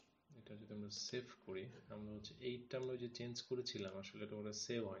 এটা যদি আমরা সেভ করি, আমরা হচ্ছে এইটা আমরা যে চেঞ্জ করেছিলাম আসলে এটা ওটা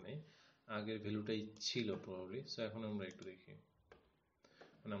সেভ হয় নাই, আগের ভ্যালুটাই ছিল প্রবাবলি। সো এখন আমরা একটু দেখি,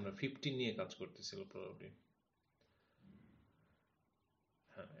 মানে আমরা 15 নিয়ে কাজ করতেছিল প্রবাবলি,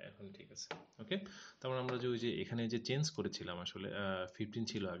 হ্যাঁ এখন ঠিক আছে, ওকে। তারপর আমরা যে ওই যে এখানে যে চেঞ্জ করেছিলাম আসলে 15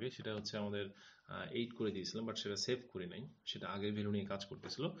 ছিল আগে, সেটা হচ্ছে আমাদের 8 করে দিয়েছিলাম, বাট সেটা সেভ করি নাই, সেটা আগের ভ্যালু নিয়ে কাজ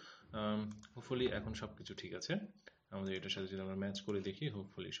করতেছিল। হোপফুলি এখন সব কিছু ঠিক আছে, আমাদের এটার সাথে যদি আমরা ম্যাচ করে দেখি,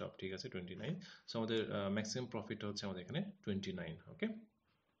 হোপফুলি সব ঠিক আছে। 29, সো আমাদের ম্যাক্সিমাম প্রফিটটা হচ্ছে আমাদের এখানে 29, ওকে।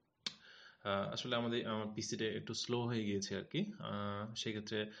 আসলে আমার পিসিটা একটু স্লো হয়ে গিয়েছে আর কি,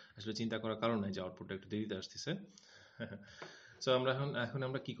 সেক্ষেত্রে আসলে চিন্তা করার কারণ নাই যে আউটপুটটা একটু দেরিতে আসতেছে। সো আমরা এখন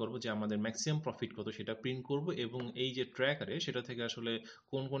আমরা কি করব, যে আমাদের ম্যাক্সিমাম প্রফিট কত সেটা প্রিন্ট করব, এবং এই যে ট্র্যাকারে সেটা থেকে আসলে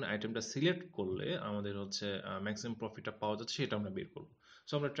কোন কোন আইটেমটা সিলেক্ট করলে আমাদের হচ্ছে ম্যাক্সিমাম প্রফিটটা পাওয়া যাচ্ছে সেটা আমরা বের করব।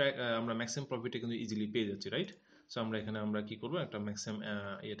 সো আমরা ম্যাক্সিমাম প্রফিটটা কিন্তু ইজিলি পেয়ে যাচ্ছি, রাইট? সো আমরা এখানে আমরা কি করব, একটা ম্যাক্সিমাম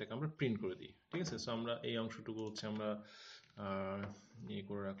এটাকে আমরা প্রিন্ট করে দিই, ঠিক আছে। সো আমরা এই অংশটুকু হচ্ছে আমরা ইয়ে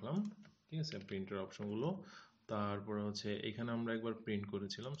করে রাখলাম, ঠিক আছে, প্রিন্টের অপশনগুলো। তারপরে হচ্ছে এখানে আমরা একবার প্রিন্ট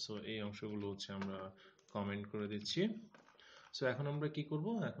করেছিলাম, সো এই অংশগুলো হচ্ছে আমরা কমেন্ট করে দিচ্ছি। সো এখন আমরা কি করব,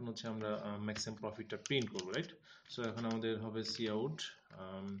 এখন হচ্ছে আমরা ম্যাক্সিমাম প্রফিটটা প্রিন্ট করব, রাইট? সো এখন আমাদের হবে সি আউট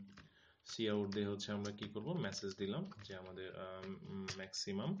দিয়ে হচ্ছে আমরা কি করব, মেসেজ দিলাম যে আমাদের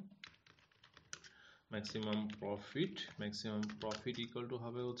ম্যাক্সিমাম প্রফিট ইকুয়াল টু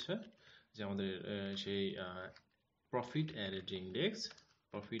হবে হচ্ছে যে আমাদের সেই প্রফিট অ্যারের যে ইন্ডেক্স,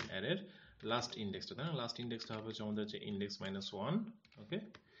 প্রফিট অ্যারের লাস্ট ইন্ডেক্সটা, তাই না? লাস্ট ইন্ডেক্সটা হবে হচ্ছে আমাদের হচ্ছে ইন্ডেক্স -1, ওকে,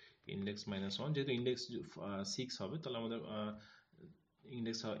 ইন্ডেক্স -1, যেহেতু ইন্ডেক্স 6 হবে তাহলে আমাদের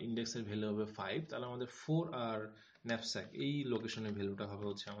ইন্ডেক্সের ভ্যালু হবে 5, তাহলে আমাদের 4 আর knapsack এই লোকেশনের ভ্যালুটা হবে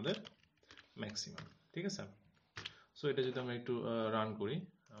হচ্ছে আমাদের ম্যাক্সিমাম, ঠিক আছে। সো এটা যদি আমরা একটু রান করি,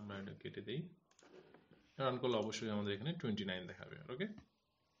 আমরা এটা কেটে দিই, রান করলে অবশ্যই আমাদের এখানে 29 দেখাবে, ওকে।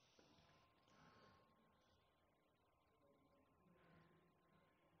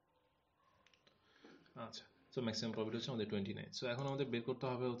 আচ্ছা, সো ম্যাক্সিমাম প্রফিট হচ্ছে আমাদের 29। সো এখন আমাদের বের করতে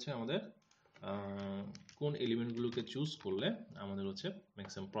হবে হচ্ছে আমাদের কোন এলিমেন্টগুলোকে চুজ করলে আমাদের হচ্ছে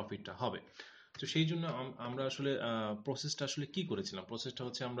ম্যাক্সিমাম প্রফিটটা হবে। তো সেই জন্য আমরা আসলে প্রসেসটা আসলে কি করেছিলাম, প্রসেসটা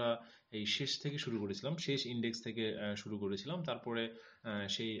হচ্ছে আমরা এই শেষ থেকে শুরু করেছিলাম, শেষ ইন্ডেক্স থেকে শুরু করেছিলাম, তারপরে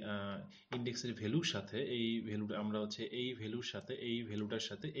সেই ইন্ডেক্সের ভ্যালুর সাথে এই ভ্যালুটা আমরা হচ্ছে এই ভ্যালুর সাথে এই ভ্যালুটার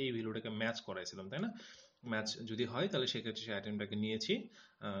সাথে এই ভ্যালুটাকে ম্যাচ করাইছিলাম, তাই না? ম্যাচ যদি হয় তাহলে সেক্ষেত্রে সেই আইটেমটাকে নিয়েছি,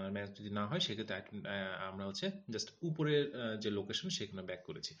 ম্যাচ যদি না হয় সেক্ষেত্রে আইটেম আমরা হচ্ছে জাস্ট উপরের যে লোকেশন সেখানে ব্যাক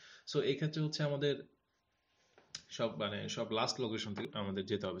করেছি। সো এই ক্ষেত্রে হচ্ছে আমাদের সব লাস্ট লোকেশন থেকে আমাদের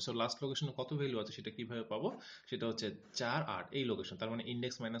যেতে হবে। সো লাস্ট লোকেশনে কত ভ্যালু আছে সেটা কিভাবে পাবো, সেটা হচ্ছে 4 8 এই লোকেশন, তার মানে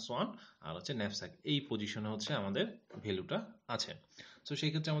ইন্ডেক্স -1 আর হচ্ছে knapsack এই পজিশনে হচ্ছে আমাদের ভ্যালুটা আছে। সো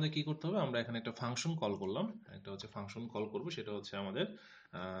সেই ক্ষেত্রে আমাদের কি করতে হবে, আমরা এখানে একটা ফাংশন কল করলাম, একটা হচ্ছে ফাংশন কল করব, সেটা হচ্ছে আমাদের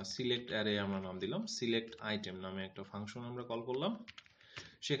সিলেক্ট অ্যারে আমরা নাম দিলাম, সিলেক্ট আইটেম নামে একটা ফাংশন আমরা কল করলাম।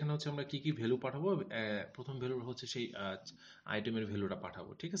 সেখানে হচ্ছে আমরা কি কি ভ্যালু পাঠাবো, প্রথম ভ্যালু হচ্ছে সেই আইটেমের ভ্যালুটা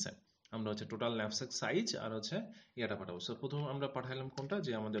পাঠাবো, ঠিক আছে। আমরা হচ্ছে টোটাল knapsack সাইজ আর হচ্ছে ইয়াটা পাঠাবো। সো প্রথম আমরা পাঠালাম কোনটা,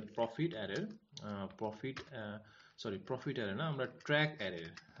 যে আমাদের প্রফিট অ্যারের প্রফিট প্রফিট অ্যারে না, আমরা ট্র্যাক অ্যারের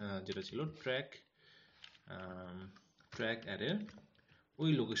যেটা ছিল ট্র্যাক অ্যারের ওই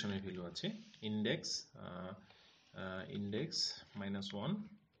লোকেশনের ভ্যালু আছে ইন্ডেক্স ইন্ডেক্স -1,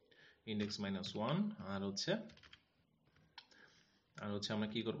 ইন্ডেক্স -1 আর হচ্ছে আমরা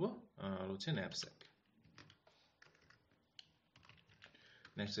কি করব, আর হচ্ছে knapsack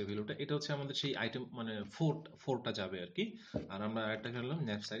ন্যাপস্যাক ভ্যালুটা, এটা হচ্ছে আমাদের সেই আইটেম মানে ফোরটা যাবে আর কি। আর আমরা একটা করলাম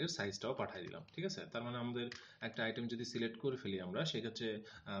ন্যাপস্যাকের সাইজটাও পাঠিয়ে দিলাম, ঠিক আছে। তার মানে আমাদের একটা আইটেম যদি সিলেক্ট করে ফেলি আমরা, সেক্ষেত্রে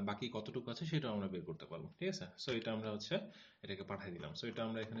বাকি কতটুকু আছে সেটাও আমরা বের করতে পারবো, ঠিক আছে। সো এটা আমরা হচ্ছে এটাকে পাঠিয়ে দিলাম। সো এটা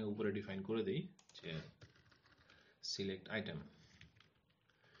আমরা এখানে উপরে ডিফাইন করে দিই যে সিলেক্ট আইটেম,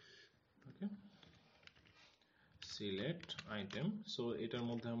 ওকে, সিলেক্ট আইটেম। সো এটার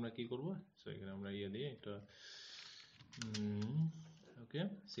মধ্যে আমরা কি করব, সো এখানে আমরা দিয়ে এটা ওকে,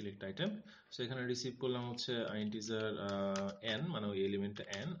 সিলেক্ট আইটেম। সো এখানে রিসিভ করলাম হচ্ছে ইন্টিজার n, মানে ওই এলিমেন্টটা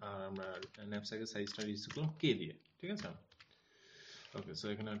n, আর আমরা ন্যাপস্যাকের সাইজটা রিসিভ করলাম k দিয়ে, ঠিক আছে। ওকে, সো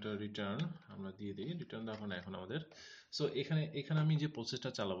এখানে একটা রিটার্ন আমরা দিয়ে দিই। রিটার্ন দেওয়ার পর এখন আমাদের, সো এখানে আমি যে প্রসেসটা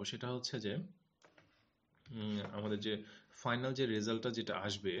চালাবো সেটা হচ্ছে যে আমাদের যে ফাইনাল যে রেজাল্টটা যেটা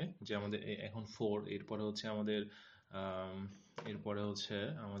আসবে, যে আমাদের এখন 4, এরপরে হচ্ছে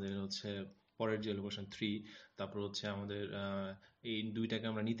আমাদের হচ্ছে পরের যে লোকেশন 3, তারপর হচ্ছে আমাদের এই দুইটাকে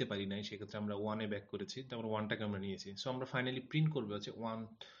আমরা নিতে পারি নাই, সেক্ষেত্রে আমরা 1-এ ব্যাক করেছি, তারপর 1টাকে আমরা নিয়েছি। সো আমরা ফাইনালি প্রিন্ট করবো হচ্ছে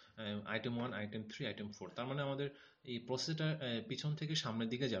আইটেম 1, আইটেম 3, আইটেম 4। তার মানে আমাদের এই প্রসেসটা পিছন থেকে সামনের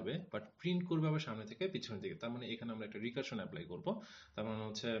দিকে যাবে, বাট প্রিন্ট করবে আবার সামনে থেকে পিছনের দিকে। তার মানে এখানে আমরা একটা রিকারশন অ্যাপ্লাই করবো। তার মানে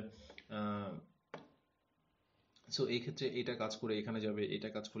হচ্ছে সো এই ক্ষেত্রে এটা কাজ করে এখানে যাবে, এটা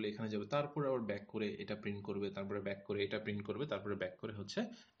কাজ করলে এখানে যাবে, তারপরে আবার ব্যাক করে এটা প্রিন্ট করবে, তারপরে ব্যাক করে এটা প্রিন্ট করবে, তারপরে ব্যাক করে হচ্ছে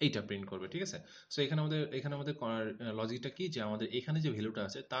এইটা প্রিন্ট করবে, ঠিক আছে। সো এখানে আমাদের লজিকটা কি, যে আমাদের এখানে যে ভ্যালুটা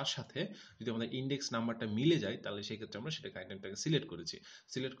আছে তার সাথে যদি আমাদের ইন্ডেক্স নাম্বারটা মিলে যায়, তাহলে সেই ক্ষেত্রে আমরা সেটাকে আইটেমটাকে সিলেক্ট করেছি।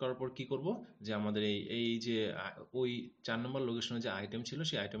 সিলেক্ট করার পর কি করব, যে আমাদের এই যে ওই 4 নম্বর লোকেশনে যে আইটেম ছিল,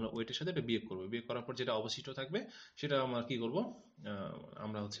 সেই আইটেমের ওয়েটের সাথে এটা বিয়োগ করবে। বিয়োগ করার পর যেটা অবশিষ্ট থাকবে সেটা আমরা কি করব,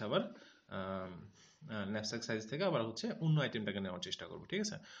 আমরা হচ্ছে আবার ন্যাপস্যাক সাইজ থেকে আবার হচ্ছে অন্য আইটেমটাকে নেওয়ার চেষ্টা করবো, ঠিক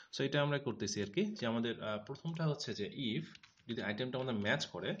আছে। সো এটা আমরা করতেছি আর কি, যে আমাদের প্রথমটা হচ্ছে যে ইফ যদি আইটেমটা আমাদের ম্যাচ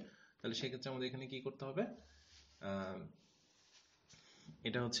করে, তাহলে সেক্ষেত্রে আমাদের এখানে কি করতে হবে,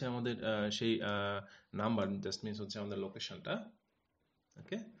 এটা হচ্ছে আমাদের সেই নাম্বার, জাস্ট মিনস হচ্ছে আমাদের লোকেশনটা,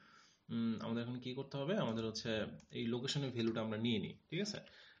 ওকে। আমাদের এখন কি করতে হবে, আমাদের হচ্ছে এই লোকেশনের ভ্যালুটা আমরা নিয়ে নিই, ঠিক আছে।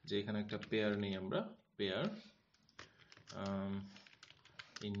 যে এখানে একটা পেয়ার নেই আমরা, পেয়ার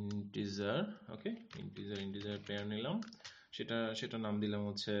ইন্টিজার, ওকে, ইন্টিজার পেয়ার নিলাম। সেটা নাম দিলাম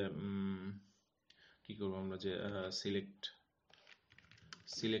হচ্ছে কি করবো আমরা, যে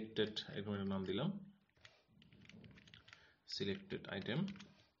সিলেক্টেড এরকম একটা নাম দিলাম, selected item,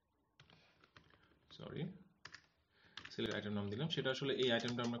 sorry, select item নাম দিলাম। সেটা আসলে এই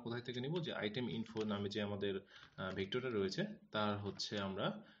আইটেমটা আমরা কোথায় থেকে নিব, যে আইটেম ইনফো নামে যে আমাদের ভেক্টরটা রয়েছে, তার হচ্ছে আমরা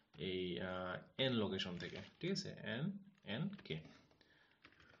এই এন লোকেশন থেকে, ঠিক আছে, এন কে,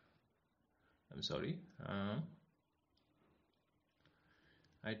 আমি সরি,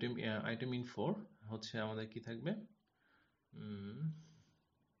 আইটেম ইনফো হচ্ছে আমাদের কি থাকবে,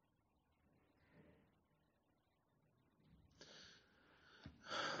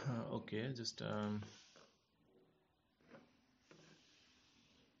 ওকে, জাস্ট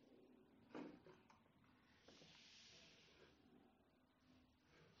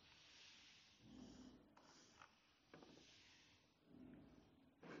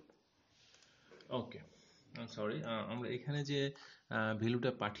ওকে, সরি, আমরা এখানে যে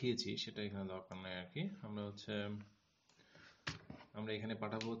ভ্যালুটা পাঠিয়েছি সেটা এখানে দরকার নাই আর কি। আমরা এখানে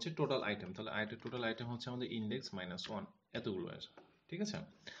পাঠাবো হচ্ছে টোটাল আইটেম, তাহলে টোটাল আইটেম হচ্ছে আমাদের ইন্ডেক্স -1 এতগুলো আছে, ঠিক আছে।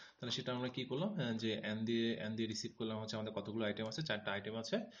 তাহলে সেটা আমরা কি করলাম, যে এন দিয়ে রিসিভ করলাম হচ্ছে আমাদের কতগুলো আইটেম আছে, 4টা আইটেম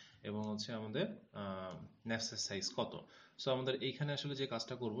আছে, এবং হচ্ছে আমাদের ন্যাপস্যাক সাইজ কত। সো আমাদের এইখানে আসলে যে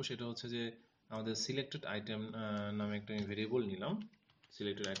কাজটা করব সেটা হচ্ছে যে আমাদের সিলেক্টেড আইটেম নামে একটা ভেরিয়েবল নিলাম,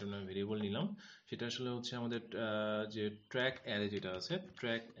 সেটা আসলে হচ্ছে আমাদের যে ট্র্যাক অ্যারে যেটা আছে,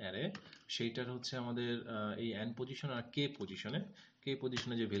 ট্র্যাক অ্যারে, সেইটার হচ্ছে আমাদের এই এন পজিশন আর কে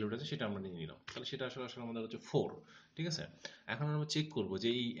পজিশনে যে ভ্যালুটা আছে সেটা আমরা নিয়ে নিলাম। তাহলে সেটা আসলে আমাদের হচ্ছে 4, ঠিক আছে। এখন আমরা চেক করব যে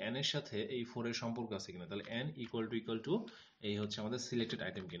এই এন এর সাথে এই 4 এর সম্পর্ক আছে কিনা। তাহলে এন ইকুয়াল টু এই হচ্ছে আমাদের সিলেক্টেড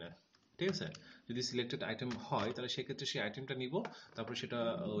আইটেম কিনা, ঠিক আছে। যদি সিলেক্টেড আইটেম হয় তাহলে সেক্ষেত্রে সেই আইটেমটা নিব, তারপর সেটা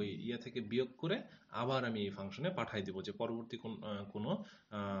ওই ইয়া থেকে বিয়োগ করে আবার আমি এই ফাংশনে পাঠাই দেবো, যে পরবর্তী কোনো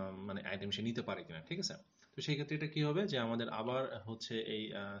মানে আইটেম সে নিতে পারে কিনা, ঠিক আছে। তো সেই ক্ষেত্রে এটা কি হবে, যে আমাদের আবার হচ্ছে এই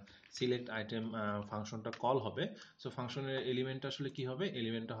সিলেক্ট আইটেম ফাংশনটা কল হবে। সো ফাংশনের এলিমেন্ট আসলে কি হবে,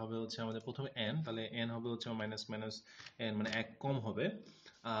 এলিমেন্টটা হবে হচ্ছে আমাদের প্রথমে এন, তাহলে এন হবে হচ্ছে মাইনাস এন, মানে 1 কম হবে।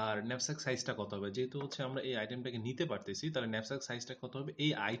 আর ন্যাপস্যাক সাইজটা কত হবে, যেহেতু হচ্ছে আমরা এই আইটেমটাকে নিতে পারতেছি, তাহলে ন্যাপস্যাক সাইজটা কত হবে,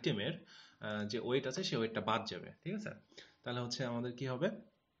 এই আইটেমের যে ওয়েট আছে সেই ওয়েটটা বাদ যাবে, ঠিক আছে। তাহলে হচ্ছে আমাদের কি হবে,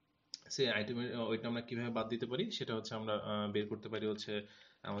 সেই আইটেমের ওইটা আমরা কিভাবে বাদ দিতে পারি, সেটা হচ্ছে আমরা বের করতে পারি হচ্ছে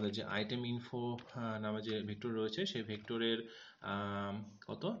আমাদের যে আইটেম ইনফো নামে যে ভেক্টর রয়েছে, সেই ভেক্টরের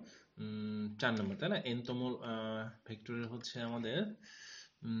কত 4 নম্বর, তাই না, এনতম ভেক্টরের হচ্ছে আমাদের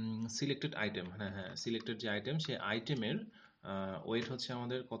সিলেক্টেড আইটেম, হ্যাঁ, সিলেক্টেড যে আইটেম, সেই আইটেমের ওয়েট হচ্ছে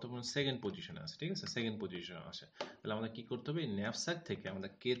আমাদের কত সেকেন্ড পজিশনে আছে, ঠিক আছে, সেকেন্ড পজিশনে আছে। তাহলে আমাদের কি করতে হবে, ন্যাপস্যাক থেকে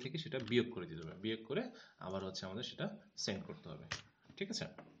আমাদের কে থেকে সেটা বিয়োগ করে দিতে হবে, বিয়োগ করে আবার হচ্ছে আমাদের সেটা সেন্ড করতে হবে, ঠিক আছে।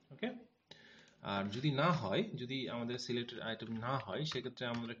 ওকে। আর যদি না হয়, যদি আমাদের সিলেক্টেড আইটেম না হয়, সেক্ষেত্রে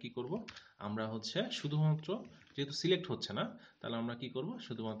আমরা কি করব, আমরা হচ্ছে শুধুমাত্র, যেহেতু সিলেক্ট হচ্ছে না, তাহলে আমরা কি করব,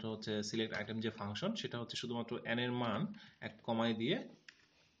 শুধুমাত্র হচ্ছে সিলেক্ট আইটেম যে ফাংশন, সেটা হচ্ছে শুধুমাত্র n এর মান এক কমায় দিয়ে,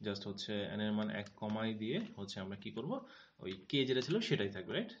 জাস্ট হচ্ছে n এর মান এক কমাই দিয়ে হচ্ছে আমরা কি করব, ওই কে যেটা ছিল সেটাই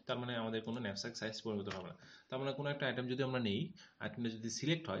থাকবে, রাইট। তার মানে আমাদের কোনো ন্যাপস্যাক সাইজ পরিবর্তন হবে না। তার মানে কোনো একটা আইটেম যদি আমরা নেই, আইটেমটা যদি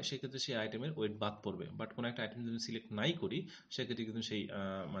সিলেক্ট হয়, সেক্ষেত্রে সেই আইটেমের ওয়েট বাদ পড়বে, বাট কোনো একটা আইটেম যদি সিলেক্ট নাই করি, সেক্ষেত্রে কিন্তু সেই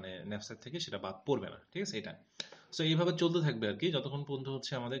মানে ন্যাপস্যাক থেকে সেটা বাদ পড়বে না, ঠিক আছে, এটা। সো এইভাবে চলতে থাকবে আর কি, যতক্ষণ পর্যন্ত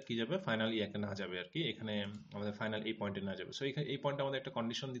হচ্ছে আমাদের কি যাবে, ফাইনাল ইয়াকে না যাবে আর কি, এখানে আমাদের ফাইনাল এই পয়েন্টে না যাবে। সো এখানে এই পয়েন্টে আমাদের একটা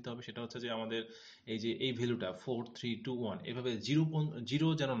কন্ডিশন দিতে হবে, সেটা হচ্ছে যে আমাদের এই যে এই ভ্যালুটা 4 3 2 1 এভাবে জিরো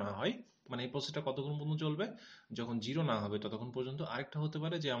যেন না হয়। মানে এই প্রসেসটা কতক্ষণ পর্যন্ত চলবে, যখন জিরো না হবে ততক্ষণ পর্যন্ত। আরেকটা হতে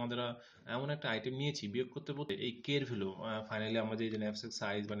পারে যে আমরা এমন একটা আইটেম নিয়েছি, বিয়োগ করতে বলতে এই কে এর ভ্যালু ফাইনালি আমাদের যে ন্যাপস্যাক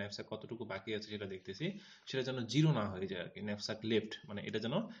সাইজ বা ন্যাপস্যাক কতটুকু বাকি আছে সেটা দেখতেছি, সেটা যেন জিরো না হয়ে যায় আর কি, ন্যাপস্যাক লেফট মানে এটা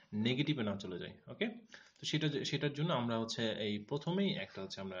যেন নেগেটিভে না চলে যায়। ওকে। তো সেটার জন্য আমরা হচ্ছে এই প্রথমেই একটা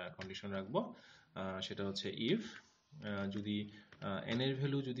হচ্ছে আমরা কন্ডিশন রাখবো, সেটা হচ্ছে ইফ যদি n এর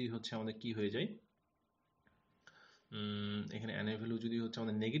ভ্যালু যদি হচ্ছে আমাদের কি হয়ে যায়, এখানে n এর ভ্যালু যদি হচ্ছে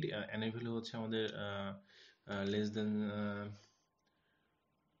আমাদের নেগেটিভ, n এর ভ্যালু হচ্ছে আমাদের less than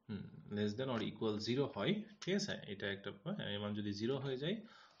less than or equal zero হয়, ঠিক আছে, এটা একটা এর মান যদি জিরো হয়ে যায়,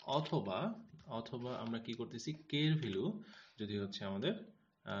 অথবা অথবা আমরা কি করতেছি, কে এর ভ্যালু যদি হচ্ছে আমাদের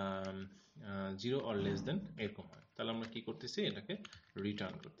জিরো অর লেস দেন এরকম হয়, তাহলে আমরা কি করতেছি, এটাকে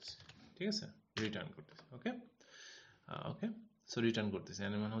রিটার্ন করতেছি, ঠিক আছে, রিটার্ন করতেছি। ওকে। ওকে। সো রিটার্ন করতেছি,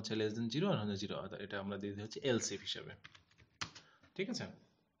 এর মানে হচ্ছে লেস দেন জিরো আর হচ্ছে জিরো, এটা আমরা দিয়ে দিই হচ্ছে এলসিফ হিসাবে, ঠিক আছে।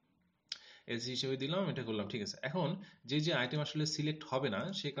 এলসি হিসেবে দিলাম, এটা করলাম, ঠিক আছে। এখন যে যে আইটেম আসলে সিলেক্ট হবে না,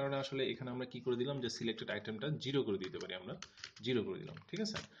 সে কারণে আসলে এখানে আমরা কি করে দিলাম, যে সিলেক্টেড আইটেমটা জিরো করে দিতে পারি, আমরা জিরো করে দিলাম, ঠিক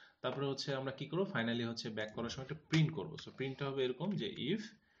আছে। তারপরে হচ্ছে আমরা কি করবো, ফাইনালি হচ্ছে ব্যাক করার সময় একটা প্রিন্ট করবো। সো প্রিন্টটা হবে এরকম যে ইফ,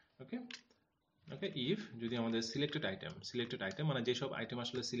 ওকে, ওকে, ইফ যদি আমাদের সিলেক্টেড আইটেম মানে যেসব আইটেম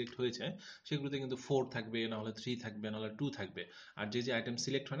আসলে সিলেক্ট হয়েছে, সেগুলোতে কিন্তু 4 থাকবে, না হলে 3 থাকবে, না হলে 2 থাকবে। আর যে যে আইটেম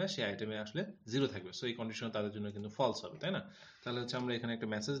সিলেক্ট হয় না, সেই আইটেমে আসলে 0 থাকবে। সো এই কন্ডিশন তাদের জন্য কিন্তু ফলস হবে, তাই না। তাহলে হচ্ছে আমরা এখানে একটা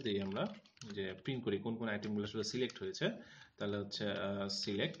মেসেজ দিই, আমরা যে প্রিন্ট করি কোন কোন আইটেমগুলো আসলে সিলেক্ট হয়েছে। তাহলে হচ্ছে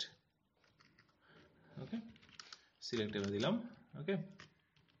সিলেক্ট, ওকে, সিলেক্ট এবার দিলাম, ওকে,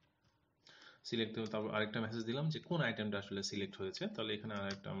 সিলেক্ট, তারপর আরেকটা মেসেজ দিলাম যে কোন আইটেমটা আসলে সিলেক্ট হয়েছে। তাহলে এখানে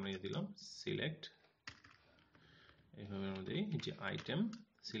আরেকটা আমরা দিলাম সিলেক্ট, এইভাবে আমরা দিই যে আইটেম,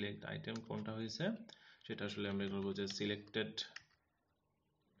 সিলেক্ট আইটেম কোনটা হয়েছে সেটা আসলে আমরা বলবো যে সিলেক্টেড,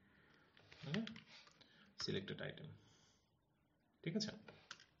 সিলেক্টেড আইটেম, ঠিক আছে।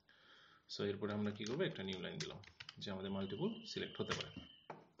 সো এরপরে আমরা কি করবো, একটা নিউ লাইন দিলাম যে আমাদের মাল্টিপল সিলেক্ট হতে পারে,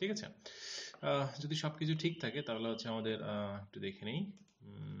 ঠিক আছে। যদি সবকিছু ঠিক থাকে তাহলে হচ্ছে আমাদের একটু দেখে নিই,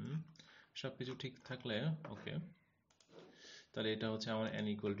 সবকিছু ঠিক থাকলে ওকে, তাহলে এটা হচ্ছে আমার n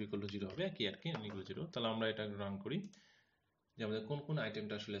ইকুয়াল টু জিরো হবে, কি আর কি, n ইকুয়াল জিরো। তাহলে আমরা এটা রান করি যে আমাদের কোন কোন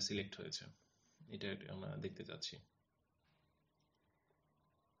আইটেমটা আসলে সিলেক্ট হয়েছে, এটা আমরা দেখতে চাচ্ছি।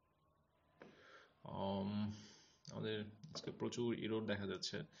 আমাদের আজকে প্রচুর এরর দেখা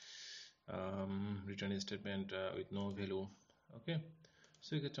যাচ্ছে, return statement with no value, okay. So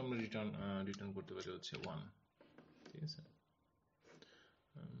এক্ষেত্রে আমরা রিটার্ন করতে পারি হচ্ছে 1, ঠিক আছে।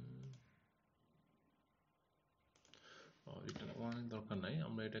 রিটার্ন 1 দরকার নাই,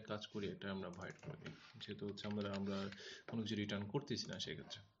 আমরা এটা কাজ করি, এটা আমরা ভয়েড করে দিই, যেহেতু হচ্ছে আমরা কোনো কিছু রিটার্ন করতেছি না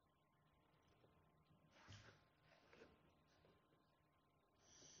সেক্ষেত্রে।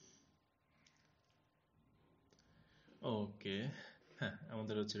 ওকে, হ্যাঁ,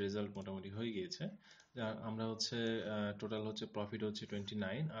 আমাদের হচ্ছে রেজাল্ট মোটামুটি হয়ে গিয়েছে। আমরা হচ্ছে টোটাল হচ্ছে প্রফিট হচ্ছে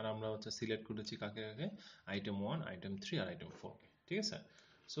 29, আর আমরা হচ্ছে সিলেক্ট করেছি কাকে কাকে, আইটেম 1, আইটেম 3 আর আইটেম 4, ঠিক আছে।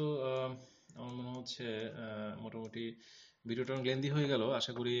 সো আমার মনে হচ্ছে মোটামুটি ভিডিওটা অনেক লেন্দি হয়ে গেল,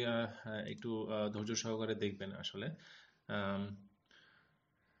 আশা করি একটু ধৈর্য সহকারে দেখবেন আসলে।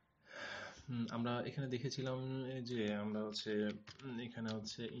 আমরা এখানে দেখেছিলাম যে আমরা হচ্ছে এখানে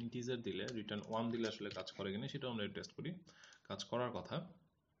হচ্ছে ইন্টিজার দিলে, রিটার্ন 1 দিলে আসলে কাজ করে কিনা সেটা আমরা টেস্ট করি, কাজ করার কথা।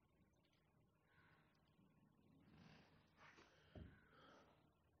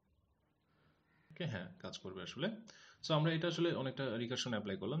 ওকে, হ্যাঁ, কাজ করবে আসলে। সো আমরা এটা আসলে অনেকটা রিকারশন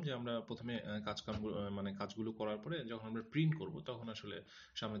অ্যাপ্লাই করলাম, যে আমরা প্রথমে কাজকামগুলো মানে কাজগুলো করার পরে যখন আমরা প্রিন্ট করব, তখন আসলে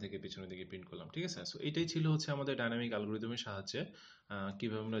সামনে থেকে পেছনের দিকে প্রিন্ট করলাম, ঠিক আছে। সো এটাই ছিল হচ্ছে আমাদের ডাইনামিক অ্যালগরিদমের সাহায্যে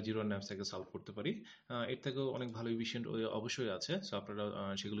কীভাবে আমরা জিরো ন্যাপস্যাকে সলভ করতে পারি। এর থেকেও অনেক ভালো এফিশিয়েন্ট ওয়ে অবশ্যই আছে, সো আপনারা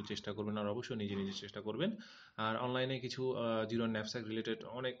সেগুলো চেষ্টা করবেন আর অবশ্যই নিজে নিজে চেষ্টা করবেন। আর অনলাইনে কিছু জিরো ন্যাপস্যাক রিলেটেড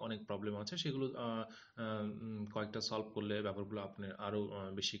অনেক অনেক প্রবলেম আছে, সেগুলো কয়েকটা সলভ করলে ব্যাপারগুলো আপনার আরও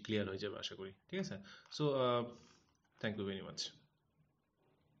বেশি ক্লিয়ার হয়ে যাবে আশা করি। ঠিক আছে, so thank you very much.